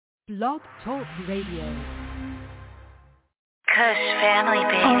Blog Talk Radio. Kush family,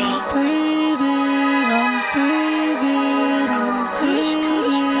 baby. I'm breathing, I'm breathing, I'm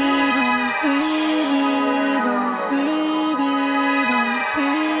breathing, I'm breathing, I'm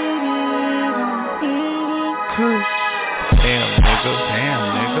breathing, I'm breathing. Kush. Damn,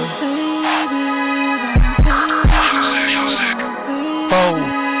 nigga. Oh.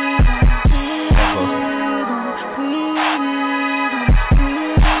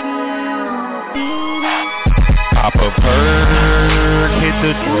 Pop a perk, hit the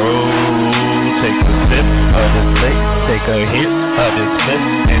road, take a sip of the slick, take a hit of the slip,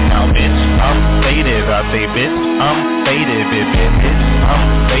 and now bitch, I'm faded, I say bitch, I'm faded, bitch, I'm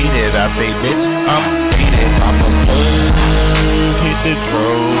faded, I say bitch, I'm faded. Pop a perk, hit the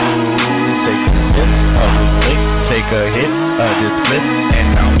road, take a sip of the slick, take a hit of the slip, and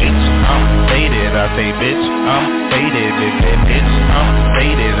now bitch, I'm faded, I say bitch, I'm faded, bitch, I'm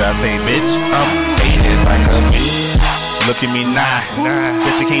faded, I say bitch, I'm faded like a bitch. Look at me now,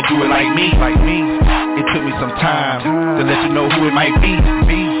 bet you can't do it like me. It took me some time to let you know who it might be.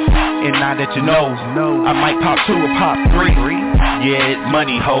 And now that you know, I might pop 2 or pop 3. Yeah, it's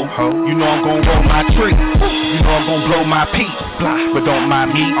money, ho. You know I'm gon' roll my tree. You know I'm gon' blow my peak. But don't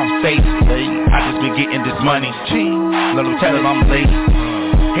mind me, I'm safe. I just been getting this money. Let them tell it I'm late.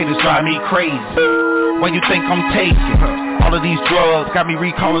 Haters drive me crazy. Why you think I'm taking? All of these drugs got me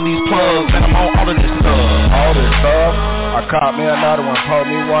recalling these plugs, and I'm on all of this stuff. All this stuff, I caught me another one, told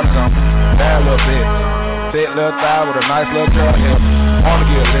me one of them. Bad little bitch, thick little thigh with a nice little girl here. Wanna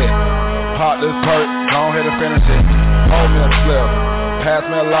get lit, pop this perk, go ahead and finish it. Hold me a slip, pass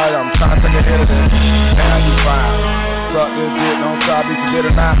me a light, I'm trying to take a hit of this. Damn, you fine, suck this dick, don't try to be forget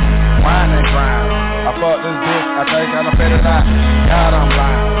or not. Wine and grind, I fuck this bitch, I think I'm a fed it out. God, I'm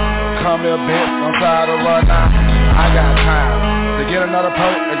lying. Come here, bitch, I'm tired of run now. I got time to get another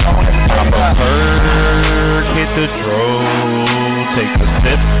perk and go ahead and take it out. Pop a perk, hit the road, take a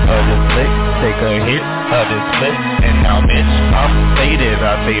sip of the slick, take a hit of the slip, and now bitch, I'm faded,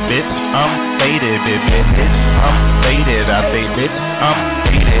 I say bitch, I'm faded, bitch, I'm faded, I say bitch, I'm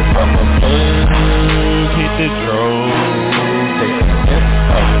faded. Pop a perk, hit the road, take a sip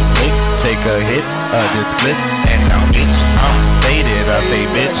of the slick, take a hit of the slip, and now bitch, I'm faded, I say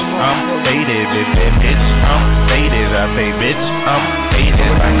bitch, I'm faded, bitch, I'm faded, I say bitch, I'm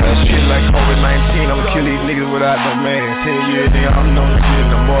faded. Like a shit like COVID-19, I'ma kill these niggas without no man. 10 years then I'm known to get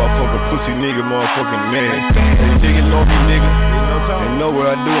the motherfucking pussy nigga, motherfucking man. They niggas know me, nigga. They know what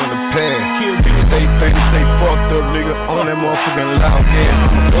I do in the past. Niggas stay famous, stay fucked up, nigga. On that motherfucking loud gas.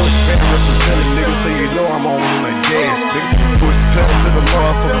 Push fan representing, nigga, so you know I'm on that gas, nigga. Push pedal to the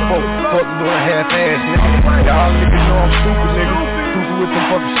motherfucking folk. Fuck doing half-ass, nigga. Y'all niggas know I'm stupid, nigga. Stupid with them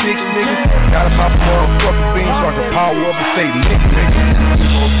fucking 6, nigga. Gotta pop a motherfucking bean so I can power up and say nigga.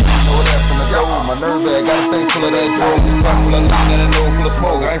 Know that from the go. My nerve bag got a thing full of that drug. Fuck full of lean and a nose full of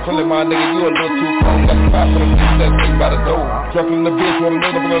smoke. I ain't feeling my nigga, you a little too cold. Got the spot for them niggas that take by the door. Jumping the bitch with a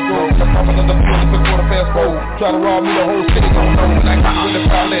nigga in the door. I'm popping in the field, it's a quarter fast forward. Try to rob me, the whole city gon' know. And I can with the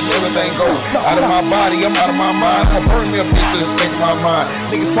crowd, letting everything go. Out of my body, I'm out of my mind. I'ma burn me a bitch to escape my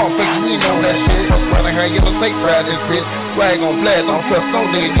mind. Niggas pump fake, you ain't know that shit. Running her, get a steak fried this bitch. Swag on flash, don't trust no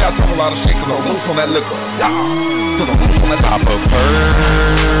nigga. Y'all talk a lot of shit, cause I'm loose on that liquor. Pop a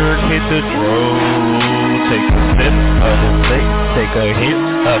perk, hit the road, take a sip of the slick, take a hit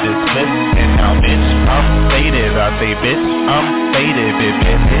of the slip, and now bitch, I'm faded, I say bitch, I'm faded, bitch,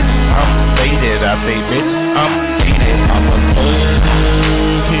 I'm faded, I say bitch, I'm faded. Pop a perk,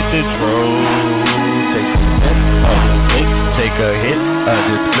 hit the road, take a sip of the slick, take a hit of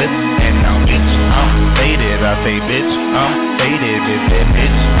the slip, and now bitch, I'm faded, I say bitch, I'm faded, bitch,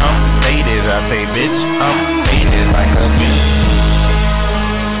 I'm faded, I say bitch, I'm faded like a bitch.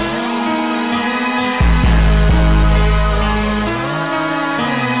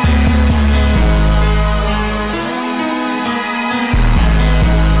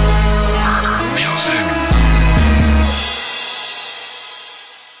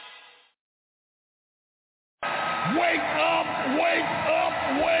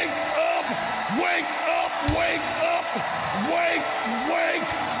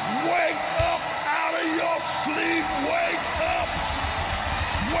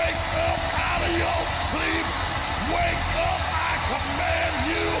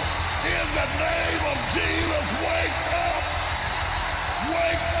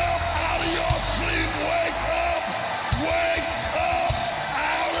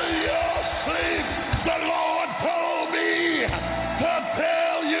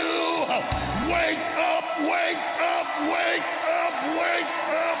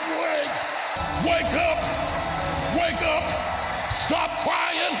 Wake up! Stop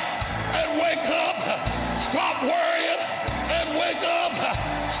crying!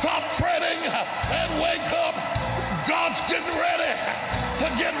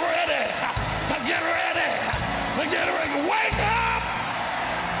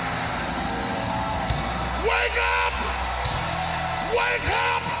 Wake up! Wake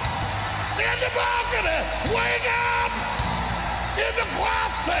up! In the balcony! Wake up! In the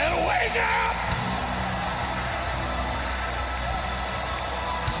closet! Wake up!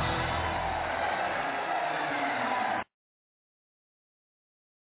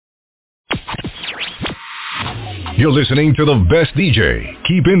 You're listening to the best DJ,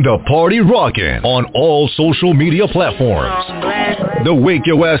 keeping the party rocking on all social media platforms. The Wake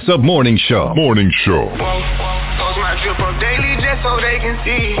Your Ass Up Morning Show. Morning Show. Post my drip up daily just so they can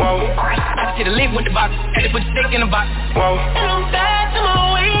see. I see the link with the box, had to put the stick in the box. And I'm back to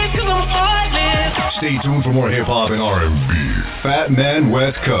my ways 'cause I'm heartless. Stay tuned for more hip hop and R&B. Fat Man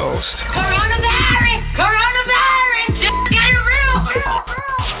West Coast. Coronavirus, just get real.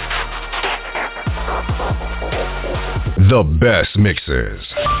 The best mixes.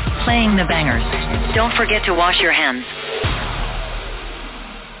 Playing the bangers. Don't forget to wash your hands.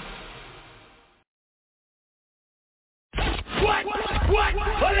 What?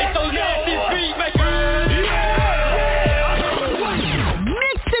 It's those nasty beat makers.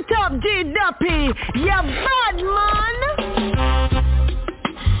 Mix it up, D-Duppy. You bad man.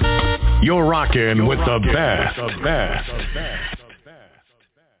 You're rocking with the best. Wake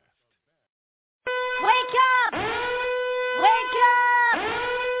up! Wake up! Wake up!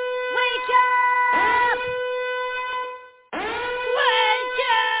 Wake up!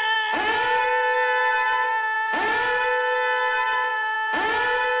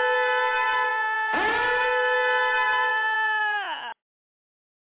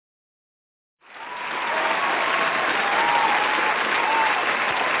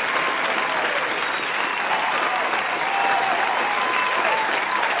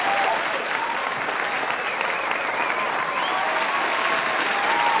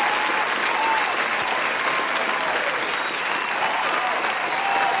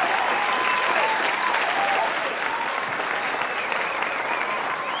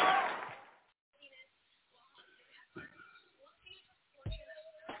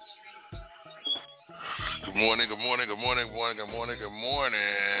 Good morning.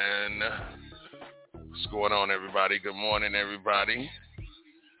 What's going on, everybody? Good morning, everybody.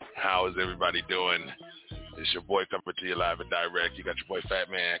 How is everybody doing? It's your boy coming to you live and direct. You got your boy Fat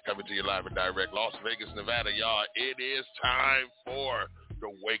Man coming to you live and direct. Las Vegas, Nevada, y'all. It is time for the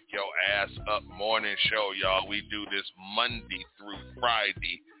Wake Your Ass Up Morning Show, y'all. We do this Monday through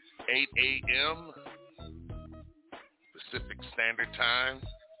Friday, 8 a.m. Pacific Standard Time.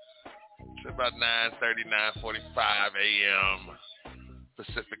 It's about 9:30, 9:45 a.m.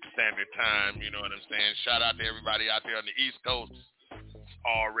 Pacific Standard Time, you know what I'm saying? Shout out to everybody out there on the East Coast. It's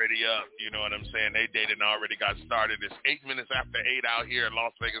already up, you know what I'm saying? They dating already got started. It's 8 minutes after 8 out here in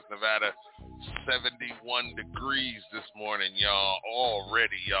Las Vegas, Nevada. 71 degrees this morning, y'all.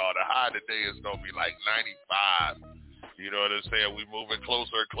 Already, y'all. The high today is going to be like 95. You know what I'm saying? We moving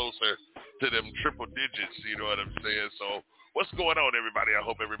closer and closer to them triple digits, you know what I'm saying? So what's going on, everybody? I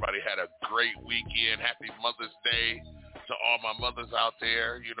hope everybody had a great weekend. Happy Mother's Day to all my mothers out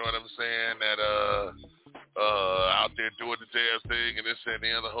there, you know what I'm saying, that out there doing the damn thing and this and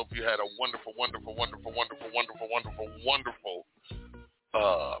the other. Hope you had a wonderful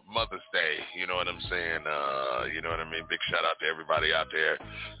Mother's Day, you know what I'm saying? You know what I mean? Big shout out to everybody out there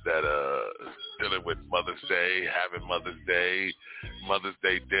that dealing with Mother's Day, having Mother's Day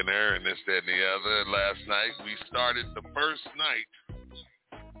dinner and this, that, and the other. Last night we started the first night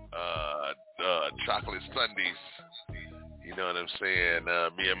chocolate sundaes. You know what I'm saying?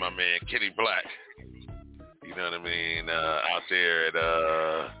 Me and my man Kenny Black. You know what I mean? Out there at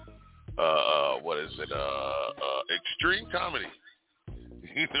Extreme Comedy.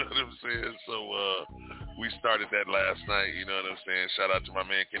 You know what I'm saying? So we started that last night. You know what I'm saying? Shout out to my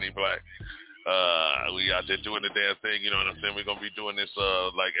man Kenny Black. We out there doing the damn thing. You know what I'm saying? We're gonna be doing this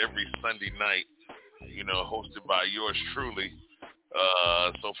like every Sunday night. You know, hosted by yours truly.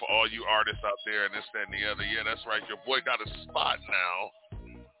 So for all you artists out there and this, that, and the other, yeah, that's right. Your boy got a spot now.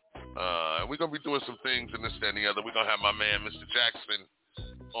 And we're going to be doing some things and this, that, and the other. We're going to have my man, Mr. Jackson,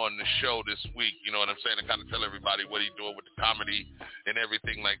 on the show this week. You know what I'm saying? To kind of tell everybody what he's doing with the comedy and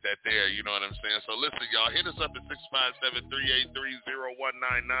everything like that there. You know what I'm saying? So listen, y'all, hit us up at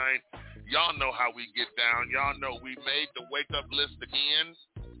 657-383-0199. Y'all know how we get down. Y'all know we made the wake-up list again.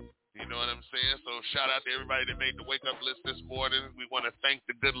 You know what I'm saying? So shout out to everybody that made the wake-up list this morning. We want to thank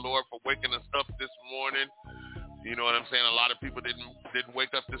the good Lord for waking us up this morning. You know what I'm saying? A lot of people didn't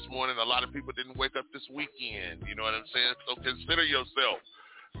wake up this morning. A lot of people didn't wake up this weekend. You know what I'm saying? So consider yourself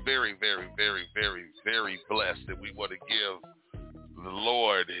very, very, very, very, very blessed that we want to give the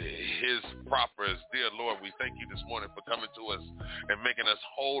Lord, his proper, dear Lord, we thank you this morning for coming to us and making us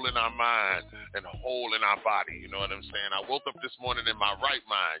whole in our mind and whole in our body. You know what I'm saying? I woke up this morning in my right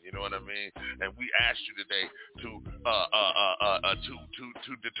mind, you know what I mean? And we asked you today to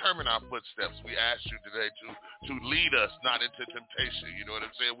determine our footsteps. We asked you today to lead us not into temptation. You know what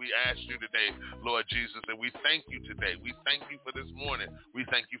I'm saying? We asked you today, Lord Jesus, and we thank you today. We thank you for this morning. We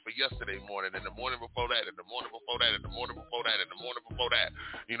thank you for yesterday morning and the morning before that and the morning before that and the morning before that and the morning before that.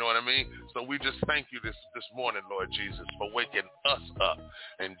 You know what I mean? So we just thank you this morning, Lord Jesus, for waking us up.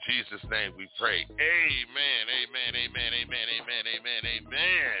 In Jesus' name we pray. Amen, amen, amen, amen, amen, amen,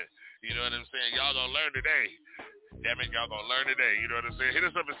 amen. You know what I'm saying? Y'all gonna learn today. Damn it, y'all gonna learn today. You know what I'm saying? Hit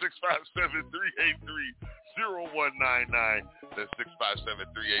us up at 657-383-0199. That's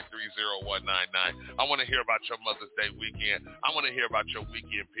 657-383-0199. I want to hear about your Mother's Day weekend. I want to hear about your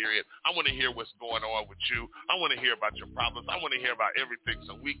weekend period. I want to hear what's going on with you. I want to hear about your problems. I want to hear about everything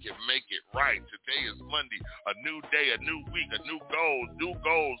so we can make it right. Today is Monday, a new day, a new week, a new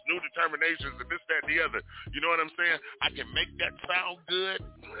goals, new determinations, and this, that, and the other. You know what I'm saying? I can make that sound good.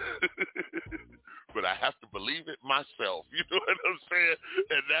 But I have to believe it myself. You know what I'm saying?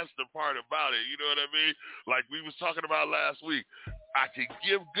 And that's the part about it. You know what I mean? Like we was talking about last week. I can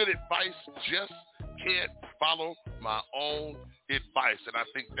give good advice, just can't follow my own advice. And I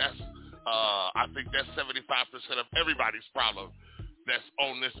think that's 75% of everybody's problem that's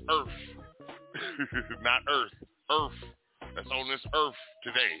on this earth. Not earth. Earth. That's on this earth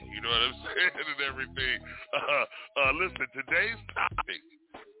today. You know what I'm saying? And everything. Listen, today's topic.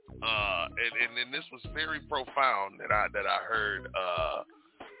 And this was very profound that I heard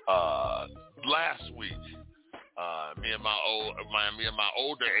last week. Me and my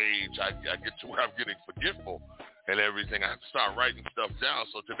older age, I get to where I'm getting forgetful and everything. I have to start writing stuff down.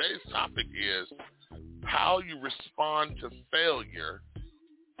 So today's topic is how you respond to failure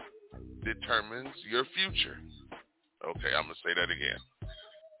determines your future. Okay, I'm gonna say that again.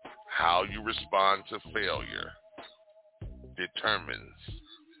 How you respond to failure determines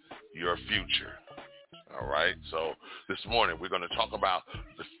your future. All right. So this morning we're going to talk about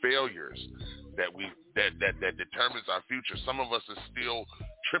the failures that determines our future. Some of us are still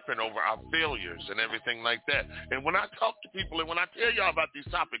tripping over our failures and everything like that. And when I talk to people and when I tell y'all about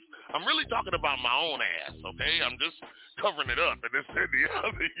these topics, I'm really talking about my own ass. Okay, I'm just covering it up and this and the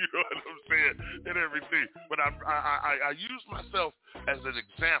other. You know what I'm saying? And everything. But I use myself as an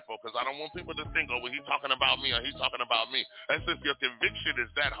example because I don't want people to think, oh, well, he's talking about me or he's talking about me. As if your conviction is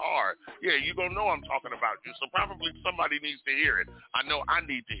that hard. Yeah, you're going to know I'm talking about you. So probably somebody needs to hear it. I know I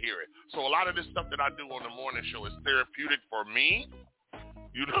need to hear it. So a lot of this stuff that I do on the morning show is therapeutic for me.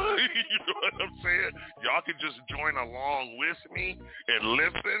 You know what I'm saying? Y'all can just join along with me and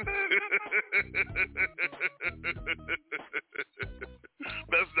listen.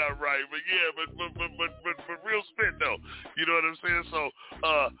 That's not right, but yeah, but real spit though. You know what I'm saying? So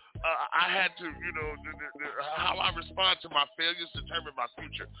I had to, you know, how I respond to my failures determine my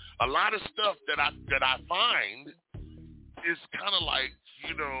future. A lot of stuff that I find is kind of like,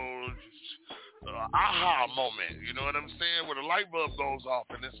 you know, aha moment, you know what I'm saying, where the light bulb goes off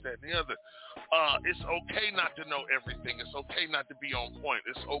and this, that, and the other. It's okay not to know everything. It's okay not to be on point.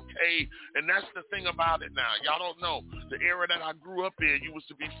 It's okay, and that's the thing about it now. Y'all don't know. The era that I grew up in, you was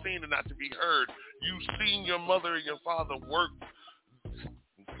to be seen and not to be heard. You seen your mother and your father work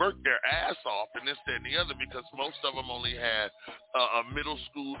their ass off and this, that, and the other because most of them only had a middle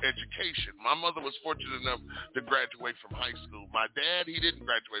school education. My mother was fortunate enough to graduate from high school. My dad, he didn't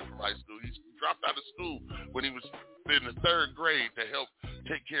graduate from high school. He dropped out of school when he was in the third grade to help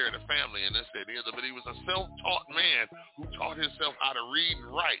take care of the family and this, that, and the other. But he was a self-taught man who taught himself how to read and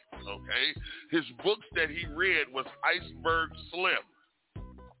write, okay? His books that he read was Iceberg Slim.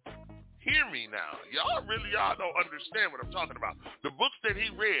 Hear me now. Y'all don't understand what I'm talking about. The books that he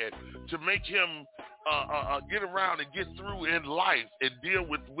read to make him get around and get through in life and deal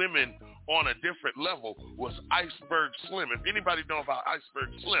with women on a different level was Iceberg Slim. If anybody know about Iceberg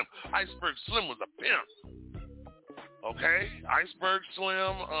Slim was a pimp. Okay? Iceberg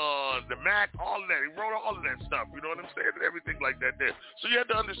Slim, the Mac, all of that. He wrote all of that stuff. You know what I'm saying? And everything like that there. So you have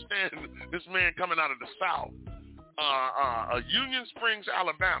to understand this man coming out of the South. Union Springs,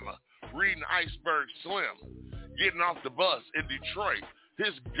 Alabama, reading Iceberg Slim, getting off the bus in Detroit.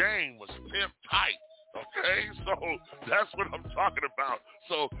 His game was pimp tight, okay? So that's what I'm talking about.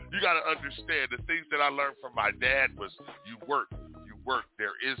 So you got to understand the things that I learned from my dad was you work.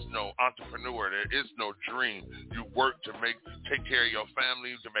 There is no entrepreneur. There is no dream. You work to take care of your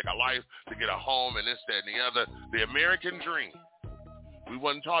family, to make a life, to get a home and this, that, and the other. The American dream. We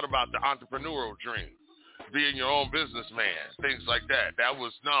wasn't taught about the entrepreneurial dream. being your own businessman, things like that. That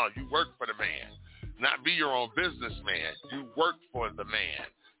was, no, you work for the man. Not be your own businessman. You work for the man.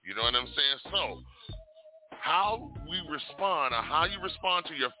 You know what I'm saying? So, how we respond or how you respond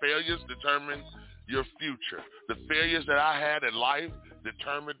to your failures determine your future. The failures that I had in life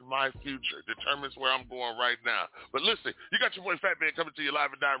determined my future, determines where I'm going right now. But listen, you got your boy Fat Man coming to you live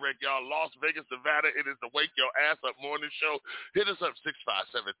and direct, y'all. Las Vegas, Nevada. It is the Wake Your Ass Up morning show. Hit us up,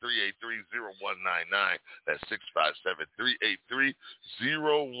 657-383-0199. That's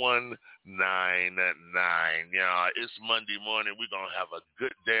 657-383-0199. Y'all, it's Monday morning. We're going to have a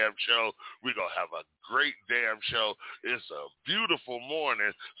good damn show. We're going to have a great damn show. It's a beautiful morning,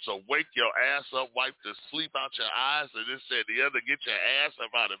 so wake your ass up, wipe the sleep out your eyes, and this and the other, get your ass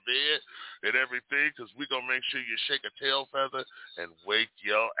up out of bed and everything, because we're going to make sure you shake a tail feather and wake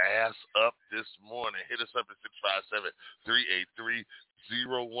your ass up this morning. Hit us up at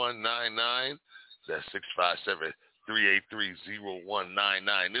 657-383-0199. That's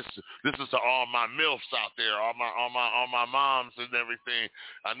 657-383-0199. This is to all my MILFs out there, all my moms and everything.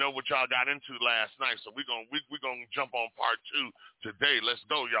 I know what y'all got into last night, so we're gonna jump on part 2 today. Let's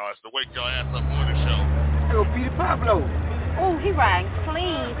go, y'all. It's the Wake Your Ass Up morning show. Yo, Peter Pablo. Oh, he riding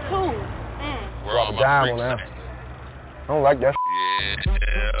clean too. We're all my freaks now. I don't like that.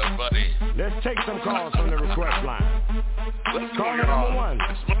 Yeah, buddy. Let's take some calls from the request line. Let's Call go, number y'all. 1.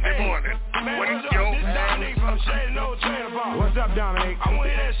 It's Monday morning. Wake your ass up. What's up, Dominic? I want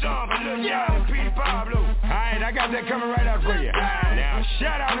to hear that song from Lil John and Peter Pablo. Alright, I got that coming right out for you. Now,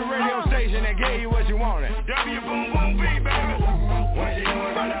 shout out the radio station that gave you what you wanted. W boom boom B, baby. What you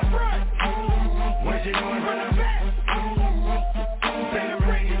doing from the front? What you doing from the back? Better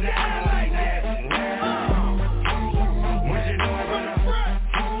break it down like that. What you doing from the front?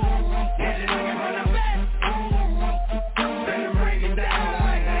 What you doing from the back? Better break it down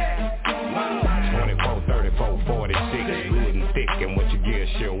like that. 24, 34, 46, good and thick, and what you give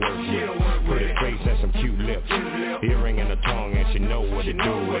she'll work with. Pretty face and some cute lips, earring in the tongue, and she know what to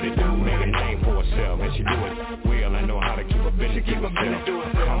do. Make a name for herself, and she do it well. I know how to keep a business, keep herself.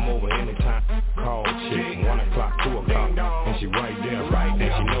 Come over anytime, call chick, 1 o'clock, 2 o'clock, and she right there, and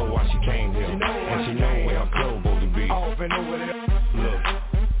she know why she came here, and she know where her clothes supposed to be. Look,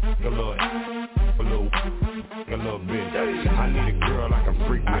 a little bit. I need a girl I can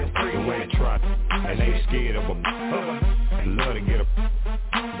freak with, the way they try, and they scared of a love to get a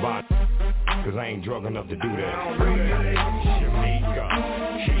body, cause I ain't drunk enough to do that. Shamika,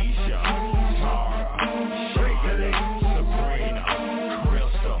 Keisha, Tara, Shakely, Sabrina,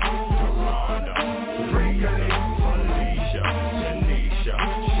 Crystal, Deronda, Regally, Felicia, Janisha,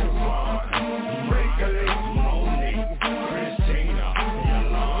 Siobhan, Regally, Monique, Christina,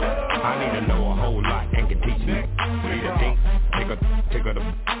 Yolanda. I need to know a whole lot and can teach me. Need a think, take her to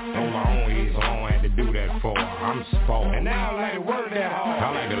on my own ease, so I don't have to do that for her. I'm spoiled. And now I like to work that hard.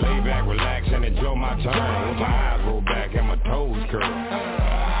 I like to lay back, relax, and enjoy my turn. With my eyes roll back and my toes curl.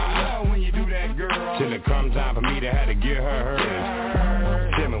 I love when you do that, girl. Till it comes time for me to have to give her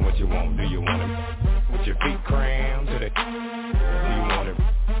hers. Tell me what you want. Do you want it with your feet crammed to the? Do you want it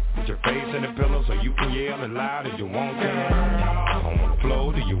with your face in the pillow so you can yell as loud as you want to? On the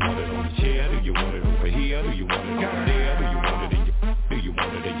floor? Do you want it on the chair? Do you want it over here? Do you want it over there? Do you want it in your? Do you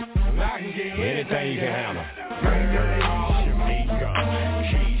want it in your? Anything you can handle. Shamika,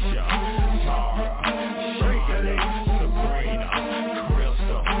 Keisha, Tara, Shakely, Sabrina,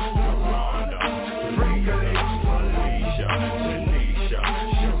 Crystal, Deronda, Regally, Felicia, Janisha,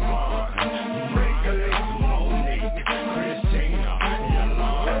 Siobhan, Regally, Monique, Christina,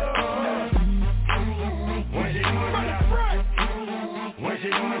 Yolanda. What you doing from the front? What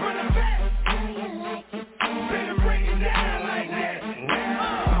you doing from the back? Better break it down like that.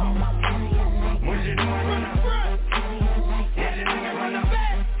 What you doing from the front? What you doing from the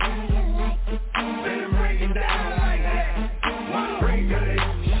back? Better break it down like that. Regally,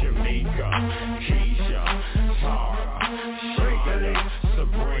 Shamika, Keisha, Tara, Shakely,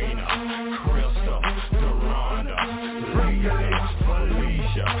 Sabrina, Crystal, Deronda, Regally,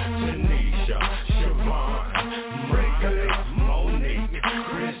 Felicia, Janisha, Siobhan, Regally, Monique,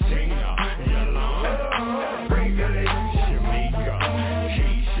 Christina, Yolanda. Regally, Shamika,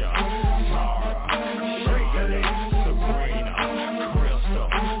 Keisha, Tara, Shakely, Sabrina, Crystal,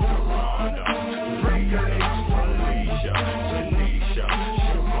 Deronda, Regally, Felicia, Janisha,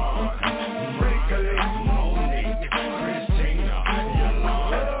 Siobhan, Regally,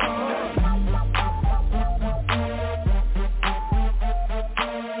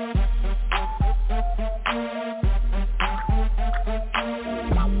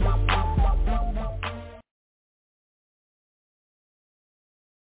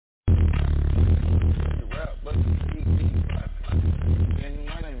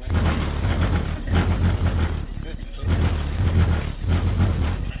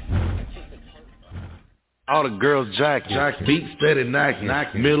 All the girls jacking, beat steady knocking,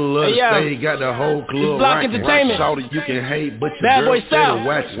 middle of the stage, got the whole club rocking. Shawty, you can hate, but your Bad girl boy steady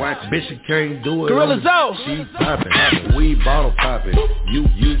watch. Bitch, you can't do it. Gorilla Zoe. She popping, we bottle popping, you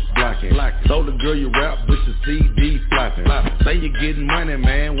blocking. Told the girl you rap, but your CD flopping. Say you getting money,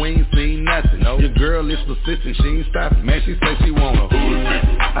 man, we ain't seen nothing. Your girl is persistent, she ain't stopping. Man, she say she wanna.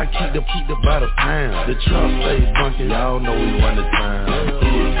 I keep the by the pound. The trunk stay bunking, y'all know we run the town.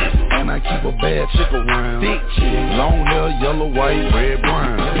 And I keep a bad chick around. Thick chick, long hair, yellow, white, red,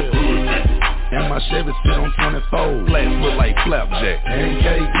 brown. And my Chevy sit on 24. Flats look like flapjack.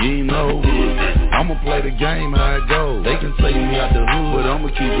 Pancake, you know. I'ma play the game how it goes. They can take me out the hood, but I'ma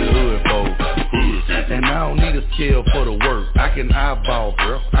keep it hood, folks. And I don't need a skill for the work. I can eyeball,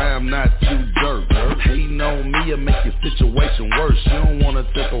 girl. I am not too jerk, girl. Hating on me, it make your situation worse. You don't wanna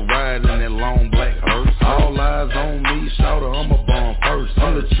take a ride in that long black hearse. All eyes on me, shouter, I'm a bomb first.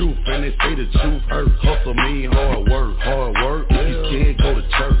 I'm the truth, and they say the truth hurts. Hustle me, hard work. If you can't go to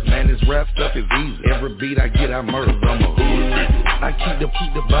church, man, this rap stuff is easy. Every beat I get, I murder. I'm a hood. I keep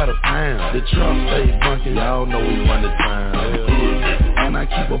the by the pound. The trunk stay bunking, y'all know we run the town. And I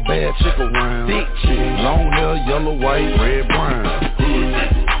keep a bad chick around. Thick chick, long hair, yellow, white, red, brown.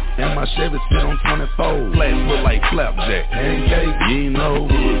 And my Chevy sit on 24. Flats look like flapjack. Pancake, you know.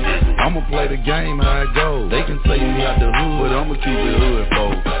 I'ma play the game how it goes. They can take me out the hood, but I'ma keep it hood,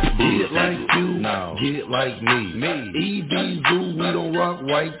 folks. Get like you, no. Get like me. EB Zoo, we don't rock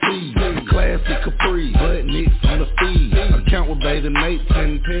white tees. Classic Capri, butt nicks on the feed. Account with Beta Nate,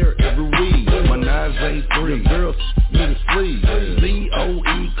 10 pair every week. Menage A3, girls me to sleep.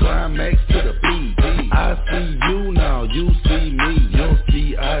 COE, climax to the P. I see you now, you see me. You'll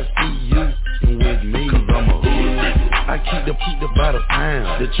see I see you with me, cause I'm a hood. I keep the by the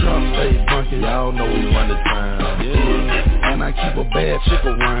pound. The trunk stay bunking, y'all know we run the town. And I keep a bad chick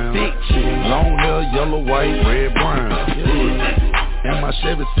around. Thick chick, long hair, yellow, white, red, brown. And my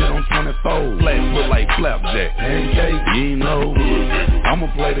Chevy sit on 24. Flats look like flapjack. Pancake, you know.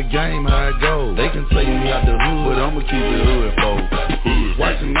 I'ma play the game how it goes. They can take me out the hood, but I'ma keep it hood, folks.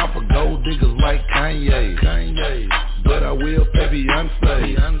 Watching out for gold diggers like Kanye. But I will pay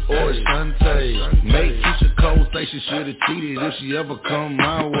Beyonce or Shantae. Make Keisha Cole say she should've cheated if she ever come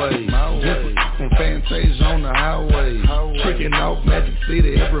my way. Just from Fantasia on the highway. Tricking off Magic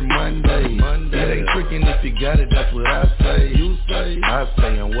City every Monday. It ain't tricking if you got it, that's what I say. You say, I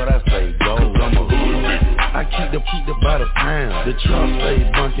say, and what I say goes. I'm a hood. I keep the by the pound. The trunk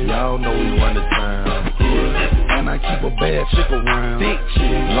stay bunking, y'all know we run the town. And I keep a bad chick around. Thick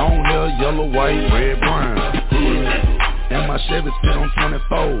chick, long hair, yellow, white, red, brown. And my Chevy sit on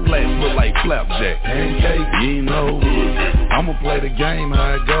 24. Flats look like flapjack. Pancake, you know. I'ma play the game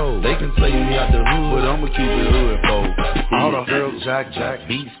how it goes. They can take me out the hood, but I'ma keep it hood, folks. All the girls jack,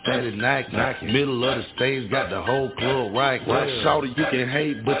 beat steady knock. Middle of the stage, got the whole club right. Shawty, you can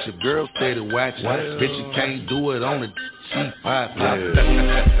hate, but your girl steady watching. Bitch, you can't do it on the cheap pop.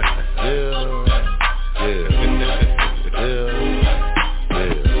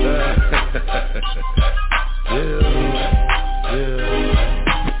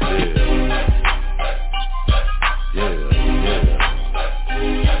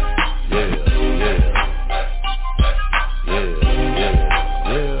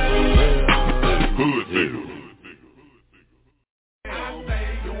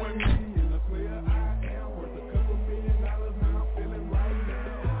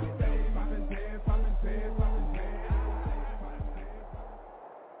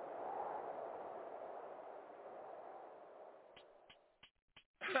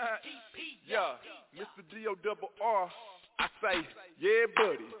 Yeah, Mr. D-O-double-R, I say, yeah,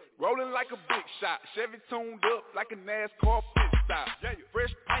 buddy. Rolling like a big shot. Chevy tuned up like a NASCAR pit stop.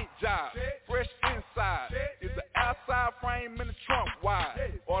 Fresh paint job, fresh inside. Is the outside frame in the trunk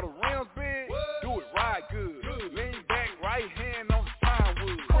wide? Or the rims big? Do it right good. Lean back, right hand on the pine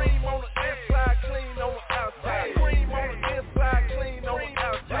wood. Cream on the inside, clean on the outside. Cream on the inside, clean on the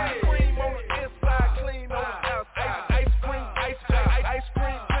outside. Cream on the inside, clean on the outside. Ice cream paint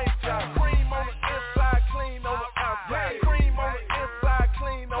job. Cream on the inside, clean on the outside. Cream on the inside,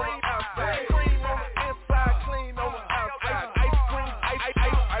 clean on the outside. Cream on the inside, clean on the outside. Ice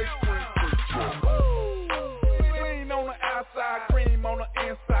cream clean on the outside, cream on the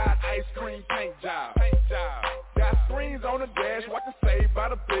inside. Ice cream paint job. Got screens on the dash, watching Saved by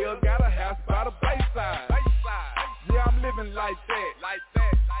the Bell. Got a house by the Bayside. Yeah, I'm living like that,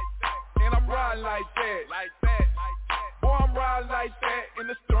 and I'm riding like that. Boy, I'm riding like that, and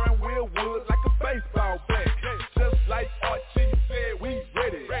the steering wheel wood like a baseball bat. Just like Archie said, we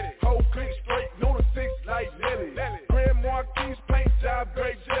ready. Whole click straight, no to six like Nelly. Grand Marquis paint job,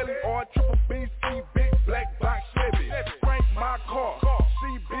 grape jelly, or triple BC, big black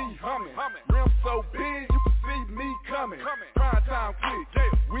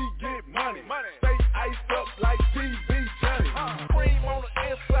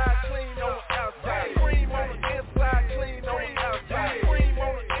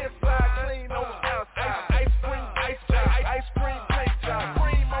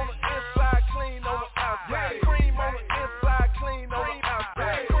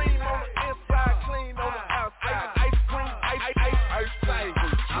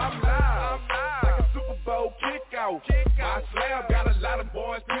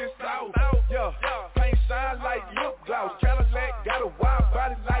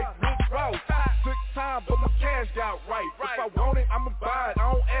outright. If I want it, I'ma buy it,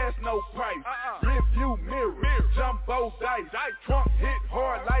 I don't ask no price. Review mirror, jumbo dice. Trunk hit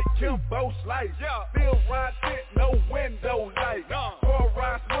hard like Kimbo Slice. Still ride thick, no window light. Car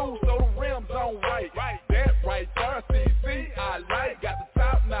ride smooth, so the rims on right. That right there, CC, I like. Got the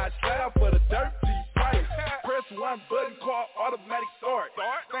top notch slab for the dirt cheap price. Press one button, car automatic start.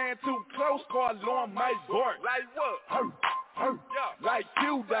 Stand too close, car alarm might bark. Like what? Like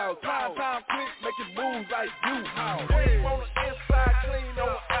you dog. Time quick, making moves like you how. Cream on the inside, clean on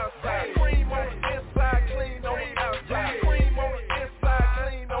the outside. Cream on the inside, clean on the outside. Cream on the inside,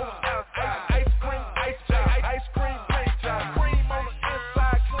 clean on the outside. Ice cream, ice cream, paint job. Cream on the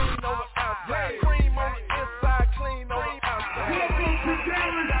inside, clean on the outside. Cream on the inside, clean on the outside. Welcome to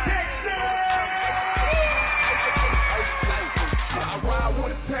Dallas, Texas. I ride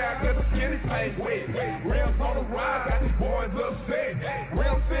with a tag, got the skinny paint wet. Rims on the ride, got these boys upset.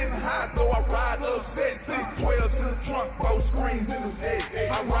 Rims sitting high, so I ride upset. 612 to the trunk, 4 screens in the head.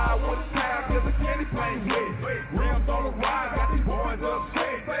 I ride with a tag, got the skinny paint wet. Rims on the ride, got these boys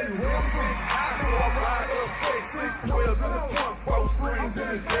upset. Rims sitting high, so I ride upset. 612 to the trunk, 4 screens in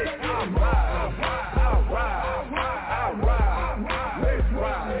the head. I ride. Let's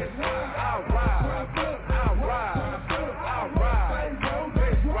ride.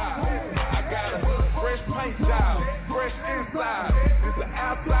 Paint job, fresh inside. It's the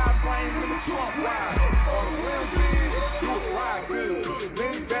outside frame with the trunk ride. On the rim big, do it ride good.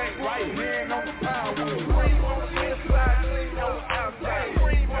 Lean back, right hand on the power wheel. Cream on the inside, clean on the outside.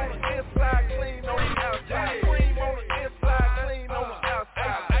 Cream on the inside, clean on the outside. Cream on the inside, clean on the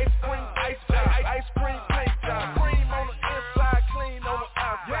outside. Ice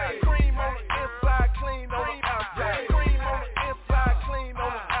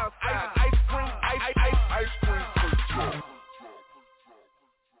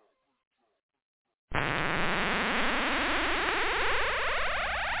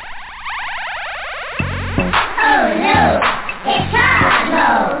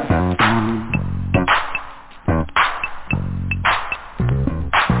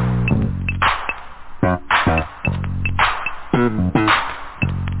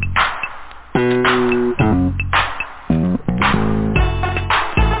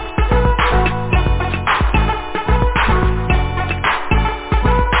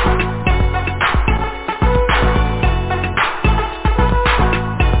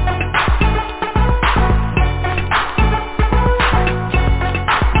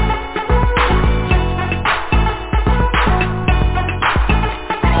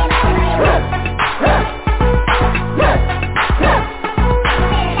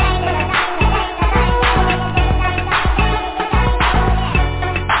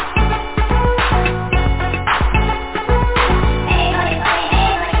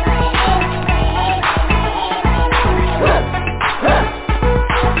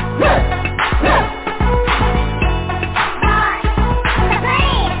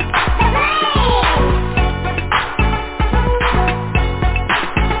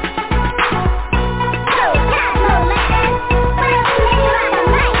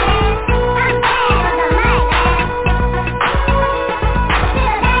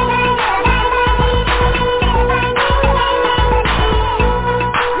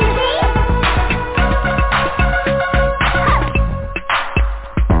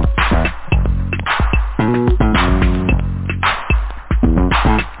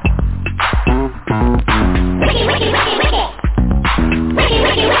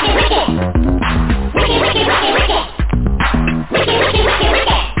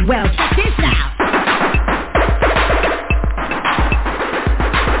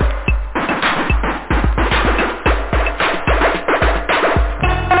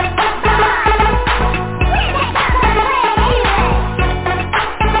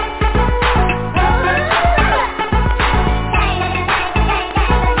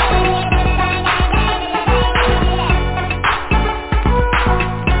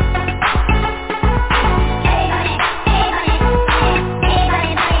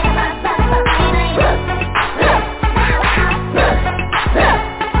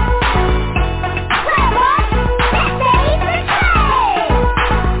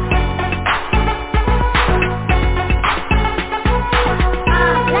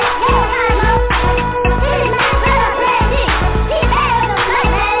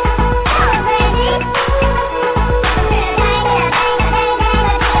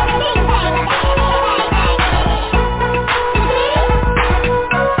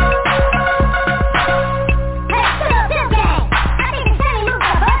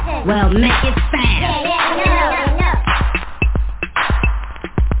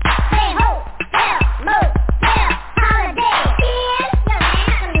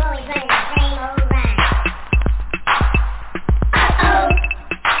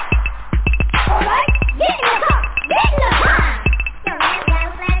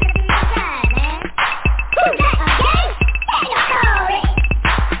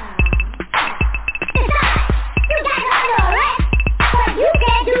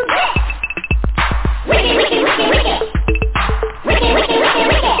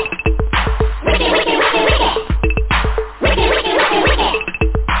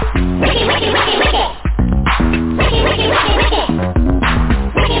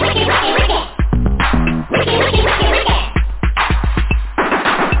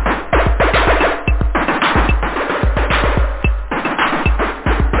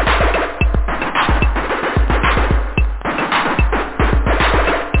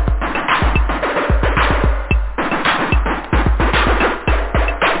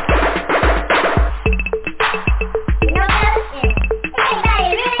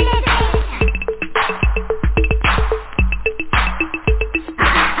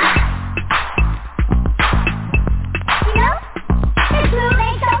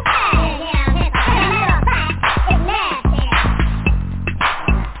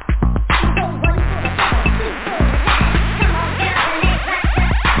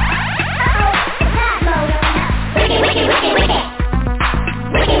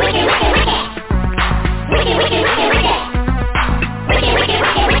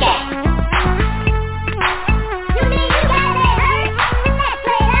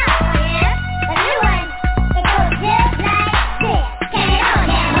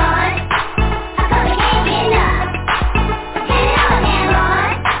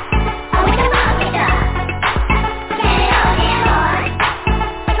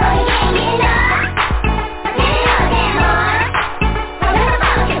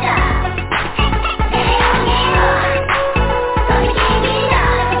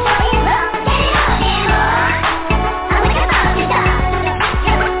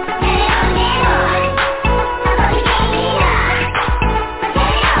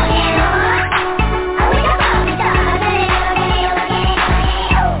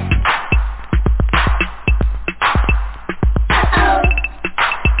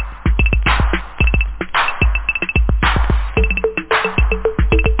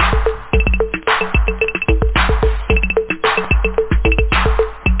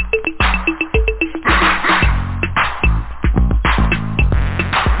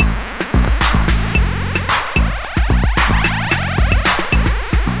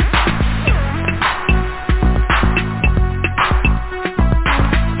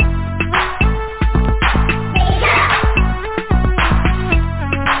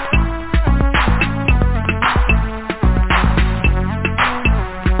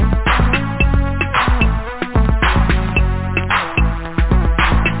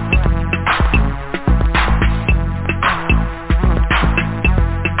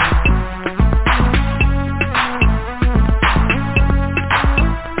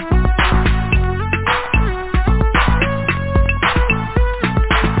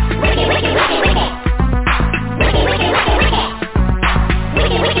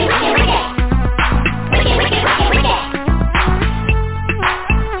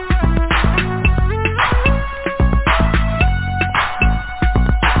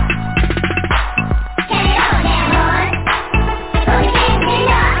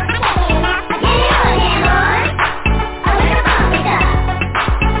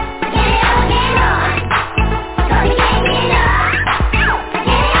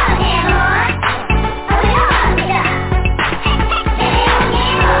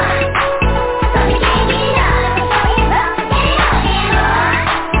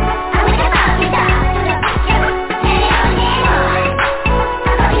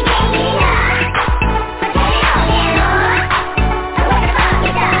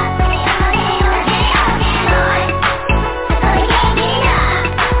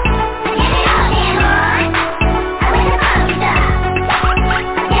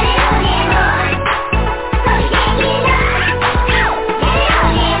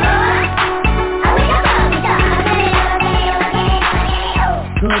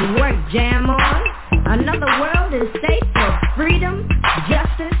Good work, jam on. Another world is safe for freedom,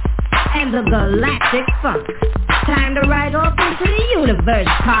 justice, and the galactic funk. Time to ride off into the universe,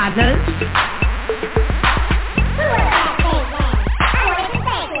 partners.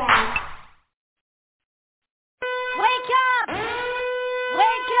 Wake up!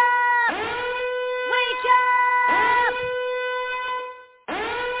 Wake up! Wake up!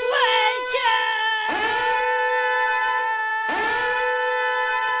 Wake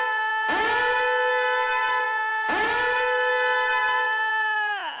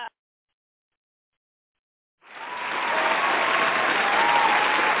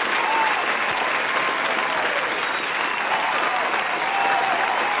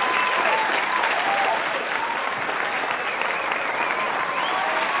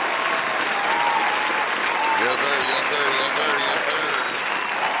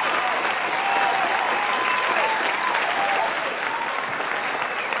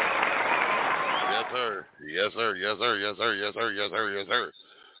Yes, sir. Yes, sir. Yes, sir. Yes, sir. Yes, sir. Yes, sir.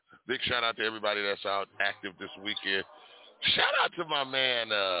 Big shout out to everybody that's out active this weekend. Shout out to my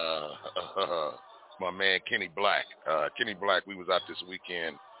man, Kenny Black. Kenny Black, we was out this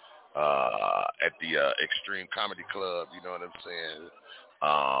weekend at the Extreme Comedy Club. You know what I'm saying?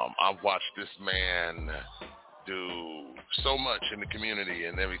 I've watched this man do so much in the community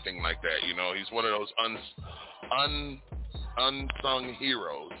and everything like that. You know, he's one of those unsung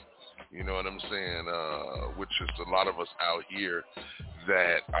heroes. You know what I'm saying? Which is a lot of us out here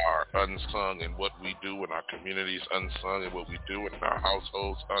that are unsung in what we do in our communities, unsung in what we do in our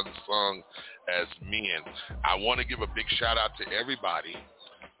households, unsung as men. I want to give a big shout out to everybody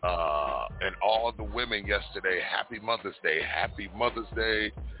and all the women yesterday. Happy Mother's Day. Happy Mother's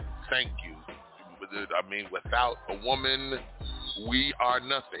Day. Thank you. I mean, without a woman, we are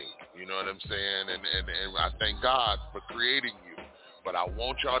nothing. You know what I'm saying? And I thank God for creating you. But I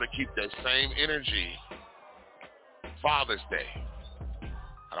want y'all to keep that same energy Father's Day.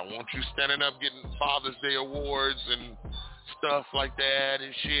 I don't want you standing up getting Father's Day awards and stuff like that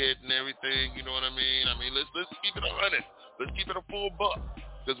and shit and everything. You know what I mean? I mean, let's keep it 100. Let's keep it a full buck.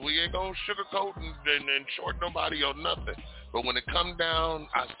 Because we ain't going to sugarcoat and short nobody on nothing. But when it comes down,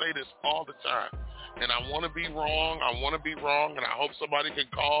 I say this all the time. And I want to be wrong. I want to be wrong. And I hope somebody can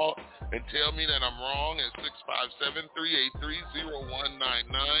call and tell me that I'm wrong at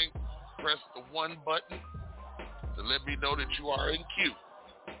 657-383-0199. Press the 1 button to let me know that you are in queue.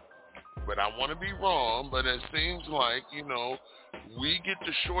 But I want to be wrong, but it seems like, you know, we get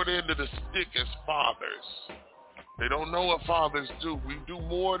the short end of the stick as fathers. They don't know what fathers do. We do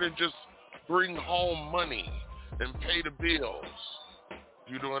more than just bring home money and pay the bills.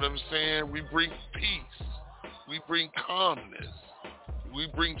 You know what I'm saying? We bring peace. We bring calmness. We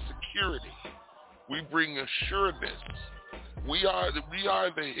bring security. We bring assuredness. We are the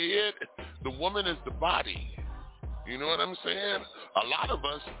head. The woman is the body. You know what I'm saying? A lot of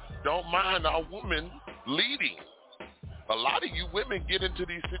us don't mind our woman leading. A lot of you women get into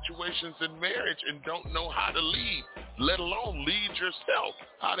these situations in marriage and don't know how to lead, let alone lead yourself.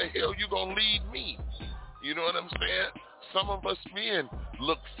 How the hell you gonna lead me? You know what I'm saying? Some of us men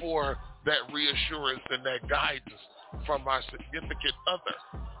look for that reassurance and that guidance from our significant other,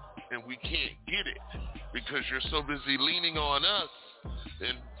 and we can't get it because you're so busy leaning on us.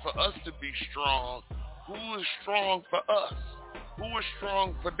 And for us to be strong, who is strong for us? Who is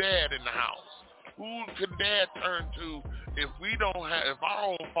strong for dad in the house? Who can dad turn to if our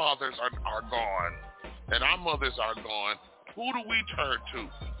own fathers are gone and our mothers are gone? Who do we turn to?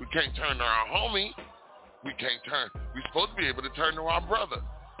 We can't turn to our homie. We're supposed to be able to turn to our brother.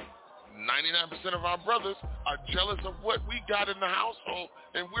 99% of our brothers are jealous of what we got in the household,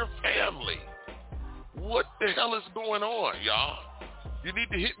 and we're family. What the hell is going on, y'all? You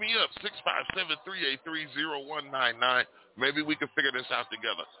need to hit me up, 657-383-0199. Maybe we can figure this out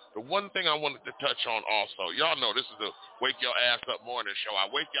together. The one thing I wanted to touch on also, y'all know this is the Wake Your Ass Up morning show. I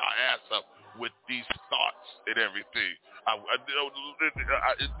wake y'all ass up with these thoughts and everything.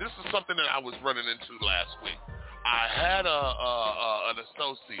 This is something that I was running into last week. I had an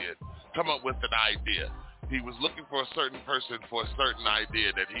associate come up with an idea. He was looking for a certain person for a certain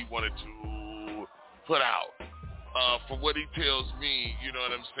idea that he wanted to put out. For what he tells me, you know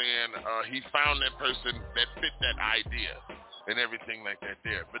what I'm saying, he found that person that fit that idea and everything like that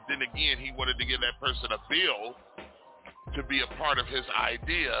there. But then again, he wanted to give that person a bill to be a part of his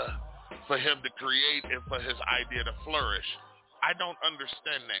idea for him to create and for his idea to flourish. I don't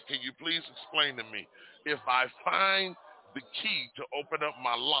understand that. Can you please explain to me? If I find the key to open up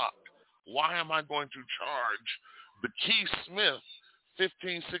my lock, why am I going to charge the keysmith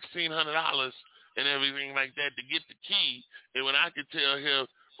 $1,500, $1,600 and everything like that to get the key. And when I could tell him,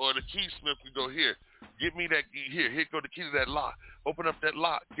 or the key smith could go, here, give me that key, here go the key to that lock. Open up that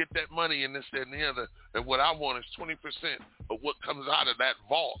lock, get that money and this, that, and the other. And what I want is 20% of what comes out of that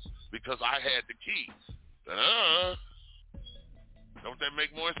vault because I had the key. Don't that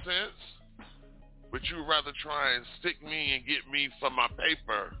make more sense? But you rather try and stick me and get me for my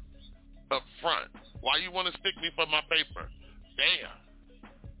paper up front. Why you want to stick me for my paper? Damn.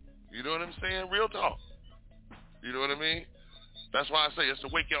 You know what I'm saying? Real talk. You know what I mean? That's why I say it's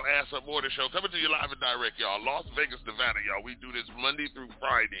the Wake Your Ass Up Morning Show. Coming to you live and direct, y'all. Las Vegas, Nevada, y'all. We do this Monday through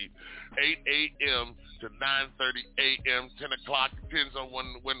Friday, 8 a.m. to 9:30 a.m., 10 o'clock. Depends on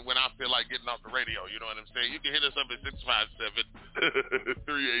when I feel like getting off the radio. You know what I'm saying? You can hit us up at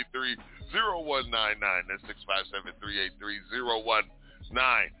 657-383-0199. That's 657-383-0199.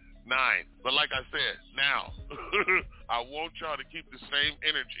 But like I said, now, I want y'all to keep the same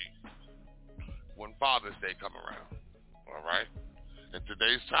energy when Father's Day come around. All right? And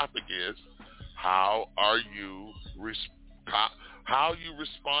today's topic is how you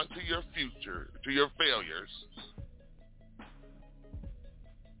respond to your future, to your failures,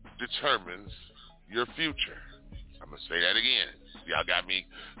 determines your future. I'm going to say that again. Y'all got me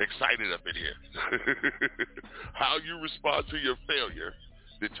excited up in here. How you respond to your failure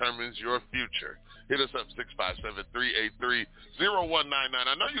determines your future. Hit us up, 657-383-0199.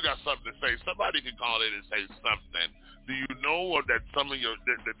 I know you got something to say. Somebody can call in and say something. Do you know that some of your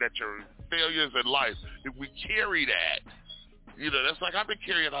that your failures in life, if we carry that, you know, that's like I've been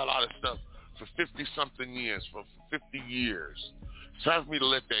carrying a lot of stuff for 50-something years, for 50 years. It's time for me to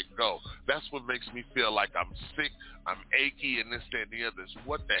let that go. That's what makes me feel like I'm sick, I'm achy, and this, that, and the other. It's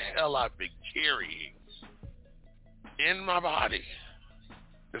what the hell I've been carrying in my body.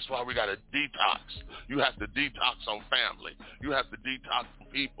 That's why we got to detox. You have to detox on family. You have to detox on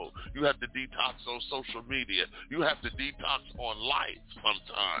people. You have to detox on social media. You have to detox on life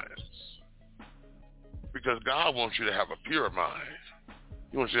sometimes. Because God wants you to have a pure mind.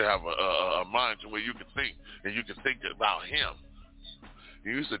 He wants you to have a mind to where you can think, and you can think about Him.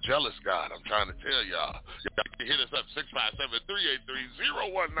 He's a jealous God, I'm trying to tell y'all. Y'all can hit us up,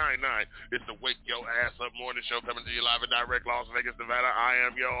 657-383-0199. It's the Wake Your Ass Up Morning Show coming to you live and direct, Las Vegas, Nevada. I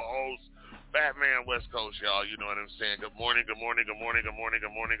am your host, Fat Man West Coast, y'all. You know what I'm saying? Good morning, good morning, good morning, good morning,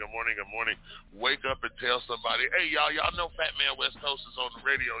 good morning, good morning, good morning. Wake up and tell somebody, hey, y'all know Fat Man West Coast is on the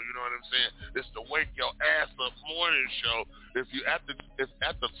radio. You know what I'm saying? It's the Wake Your Ass Up Morning Show. If you at the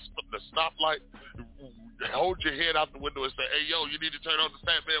stoplight, hold your head out the window and say, hey, yo, you need to turn on the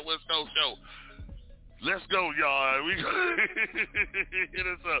Fat Man West Coast show. Let's go, y'all. We hit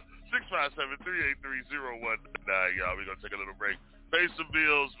us up, 657-383-0199, y'all. We're going to take a little break, pay some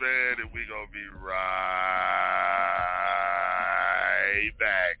bills, man, and we're going to be right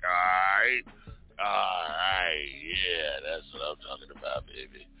back, all right? All right, yeah, that's what I'm talking about,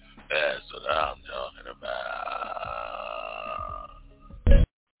 baby. That's what I'm talking about.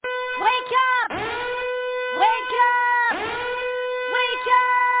 Wake up! Wake up! Wake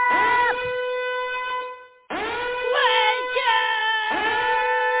up! Wake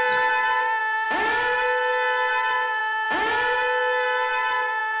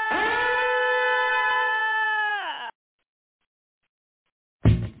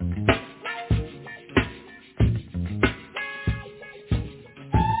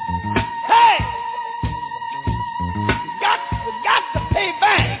Hey! We got to pay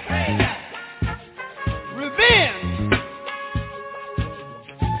back. Revenge.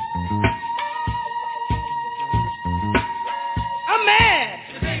 I'm mad.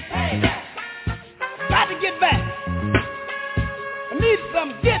 Got to get back. I need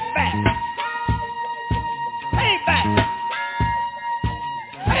some get back. Pay back.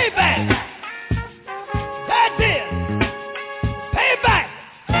 Pay back. That's it. Pay back.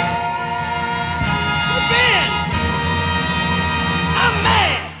 Revenge. I'm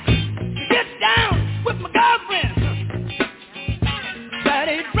mad. Get down with my girlfriend. That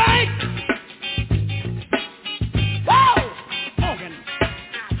ain't right. Whoa! Smoking,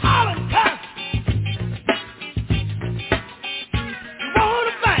 hollering, cuss. You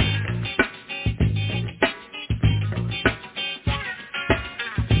wanna fight?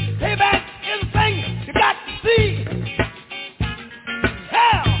 Payback is a thing you got to see.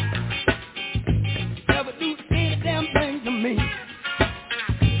 Hell, never do any damn thing to me.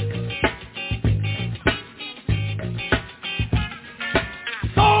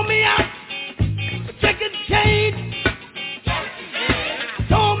 Sold me out for chicken change.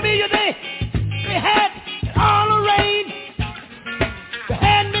 Told me they had it all arranged. They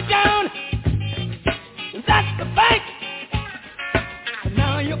had me down, and that's the bank. And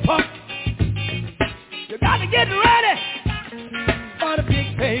now you're punk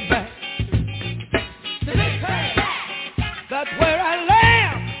big payback. The big payback. That's where I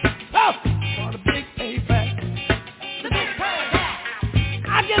land. Oh, for the big payback. The big payback.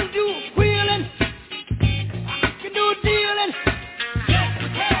 I can do wheeling. I can do dealing. Yes, you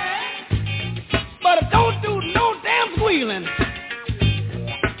can. But I don't do no damn squealing.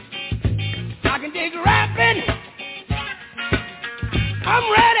 I can dig rapping. I'm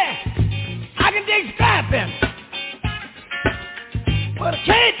ready. I can dig scrapping. But I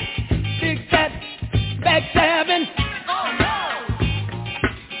can't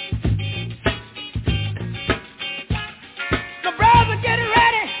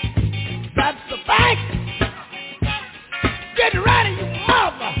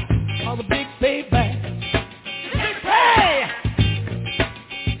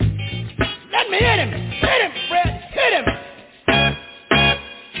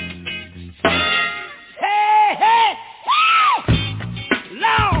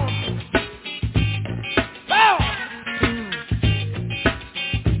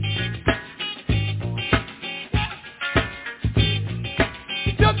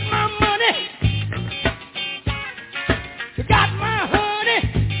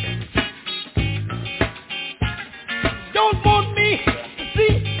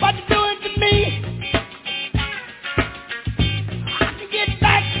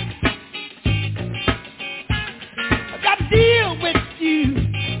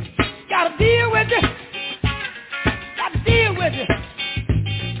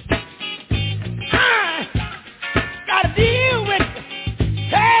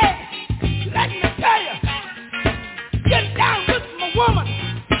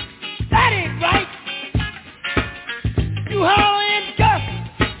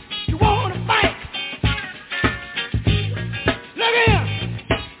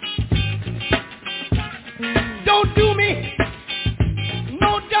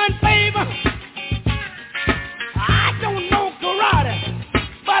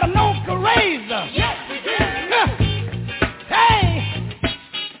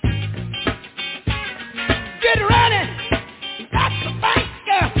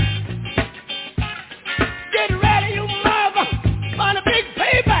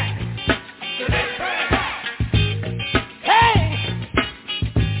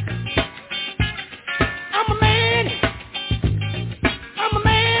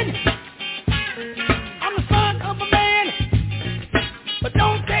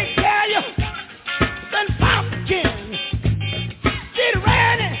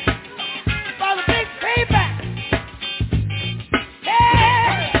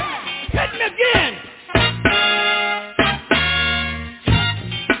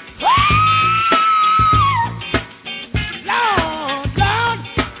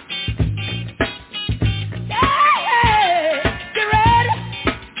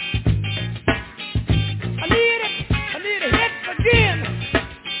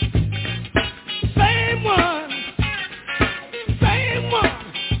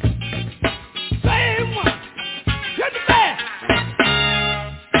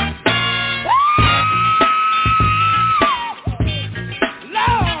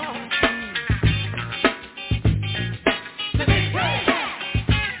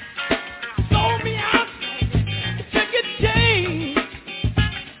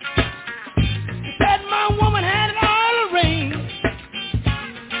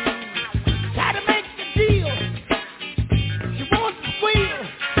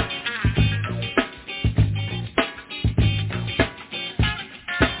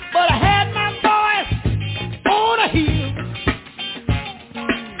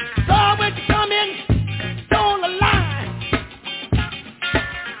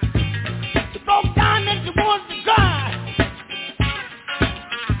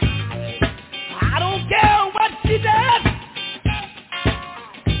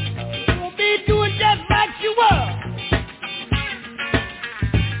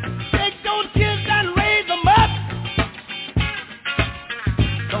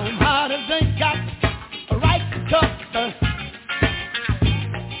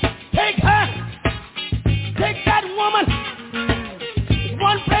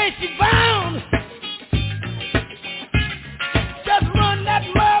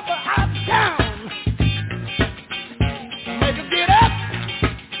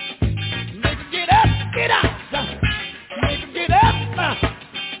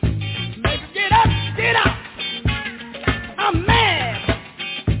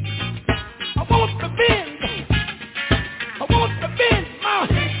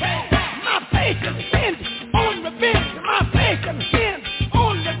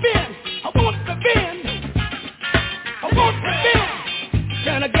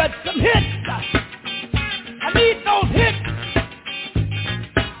Can I get some hits? I need those hits.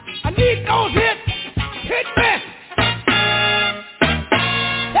 I need those hits. Hit me.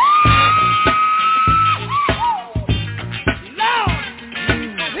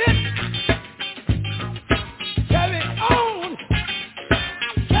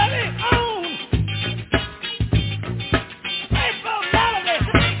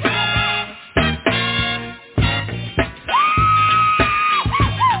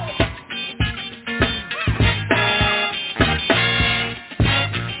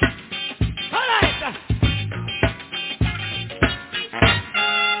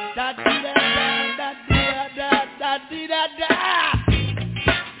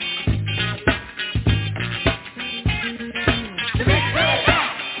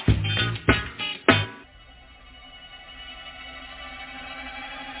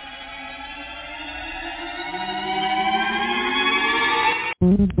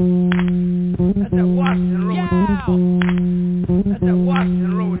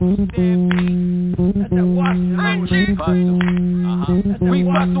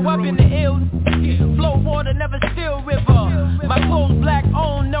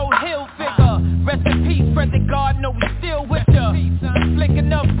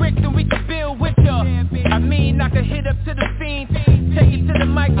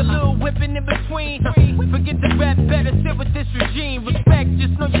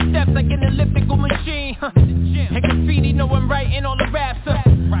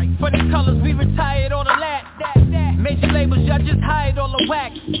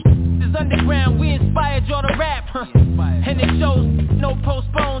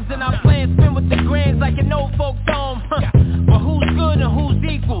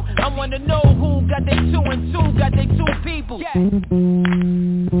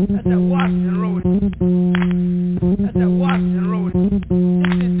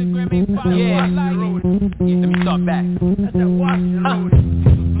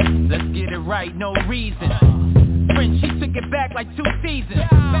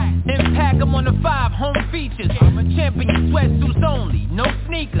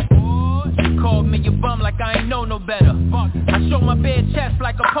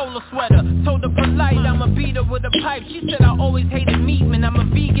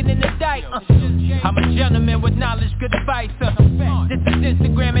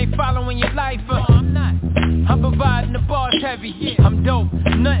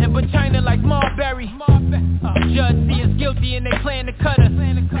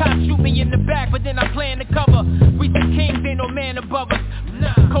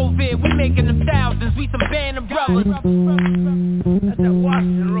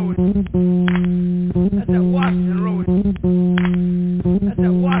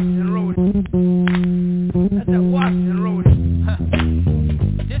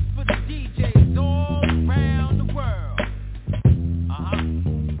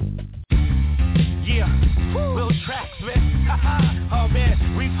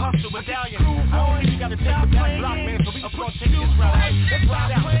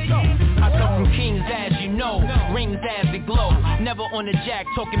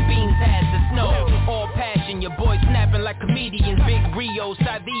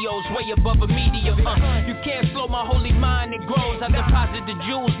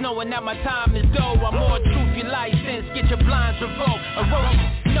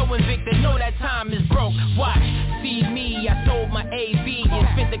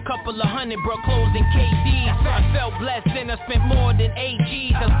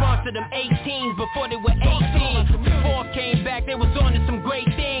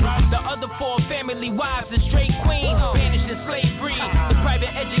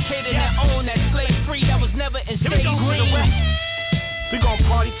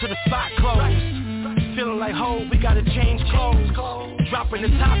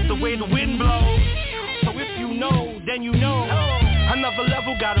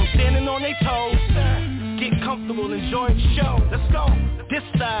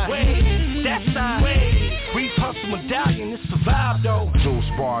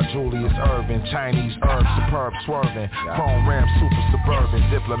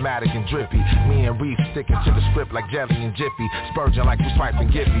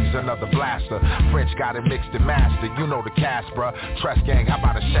 Got it mixed and mastered, you know the cast, bruh. Trust gang, how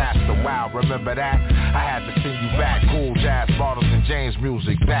about a Shasta? Wow, remember that? I had to send you back. Cool jazz, bottles and James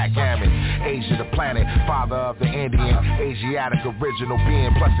music, backgammon. Asia the planet, father of the Indian, Asiatic original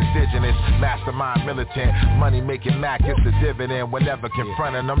being, plus indigenous, mastermind militant, money making Mac, it's the dividend. Whenever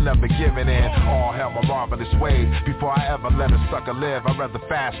confronting, I'm never giving in. All hell my marvelous ways. Before I ever let a sucker live, I'd rather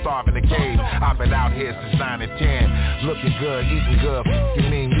fast starve in the cave. I've been out here since 9 and 10. Looking good, eating good. You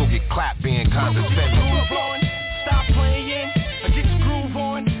mean you'll get clapped being condescending. Move on, stop playing. Get your groove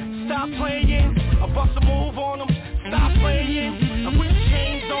on, stop playing. I bust a move on them, stop playing. I put the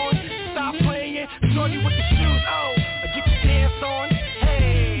chains on, stop playing. Shorty with the shoes, oh, get your dance on.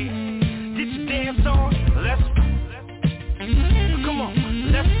 Hey, get your dance on. Let's go. Come on,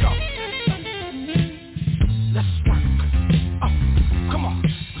 let's go. Let's work. Oh, come on,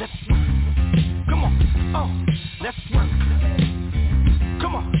 let's work. Come on, oh, let's work.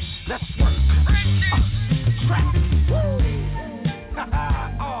 Come on, let's work. Trap.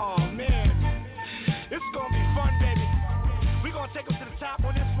 Oh man, it's gonna be fun, baby. We're gonna take them to the top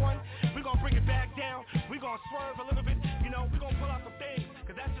on this one. We're gonna bring it back down. We're gonna swerve a little bit. You know, we're gonna pull out some things,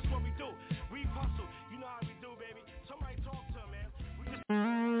 cause that's just what we do. We hustle. You know how we do, baby. Somebody talk to him, man.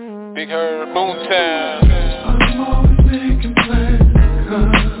 Big Herb, Boomtown. I'm always making plans,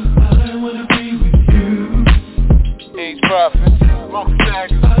 'cause I wanna be with you. Age Prophet, Monk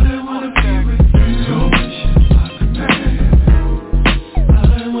Stack. I wanna be with you. Your wish is my command.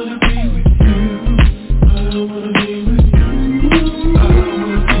 I wanna be with you. I wanna be with you. I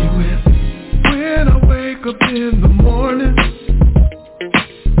wanna be with you. When I wake up in the morning,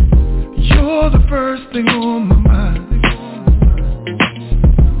 you're the first thing on my mind.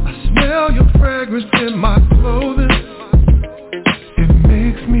 Smell your fragrance in my clothing. It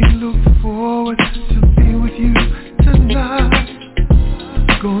makes me look forward to be with you tonight.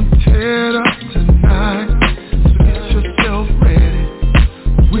 Gonna tear it up tonight, so get yourself ready.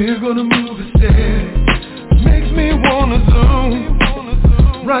 We're gonna move it steady. Makes me wanna zoom